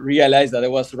also realized that I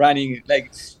was running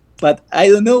like. But I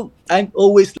don't know. I'm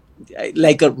always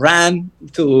like a run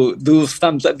to do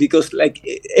something because like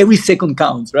every second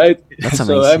counts, right? That's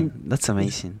amazing. That's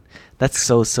amazing. That's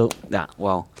so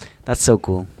wow. That's so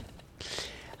cool.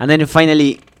 And then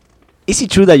finally, is it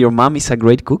true that your mom is a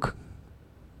great cook?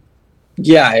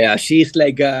 Yeah. She's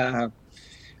like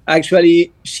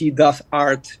actually she does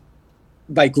art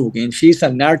by cooking. She's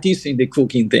an artist in the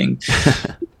cooking thing.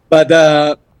 But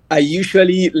I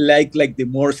usually like the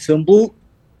more simple.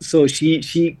 So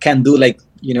she can do like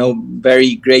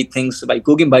very great things by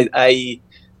cooking, but I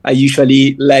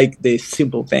usually like the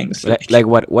simple things. Like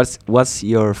what? What's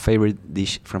your favorite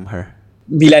dish from her?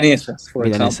 Milanesas, for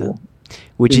example.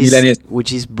 Which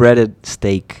is breaded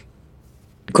steak.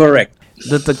 Correct.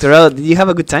 Dr. Torrado, did you have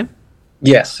a good time?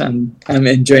 Yes, I'm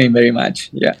enjoying very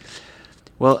much. Yeah.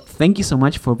 Well, thank you so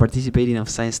much for participating of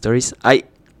Science Stories. I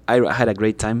had a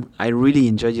great time. I really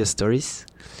enjoyed your stories.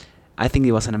 I think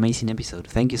it was an amazing episode.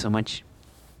 Thank you so much.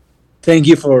 Thank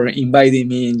you for inviting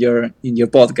me in your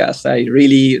podcast. I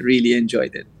really, really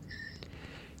enjoyed it.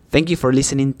 Thank you for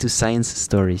listening to Science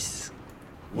Stories.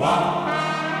 Wow.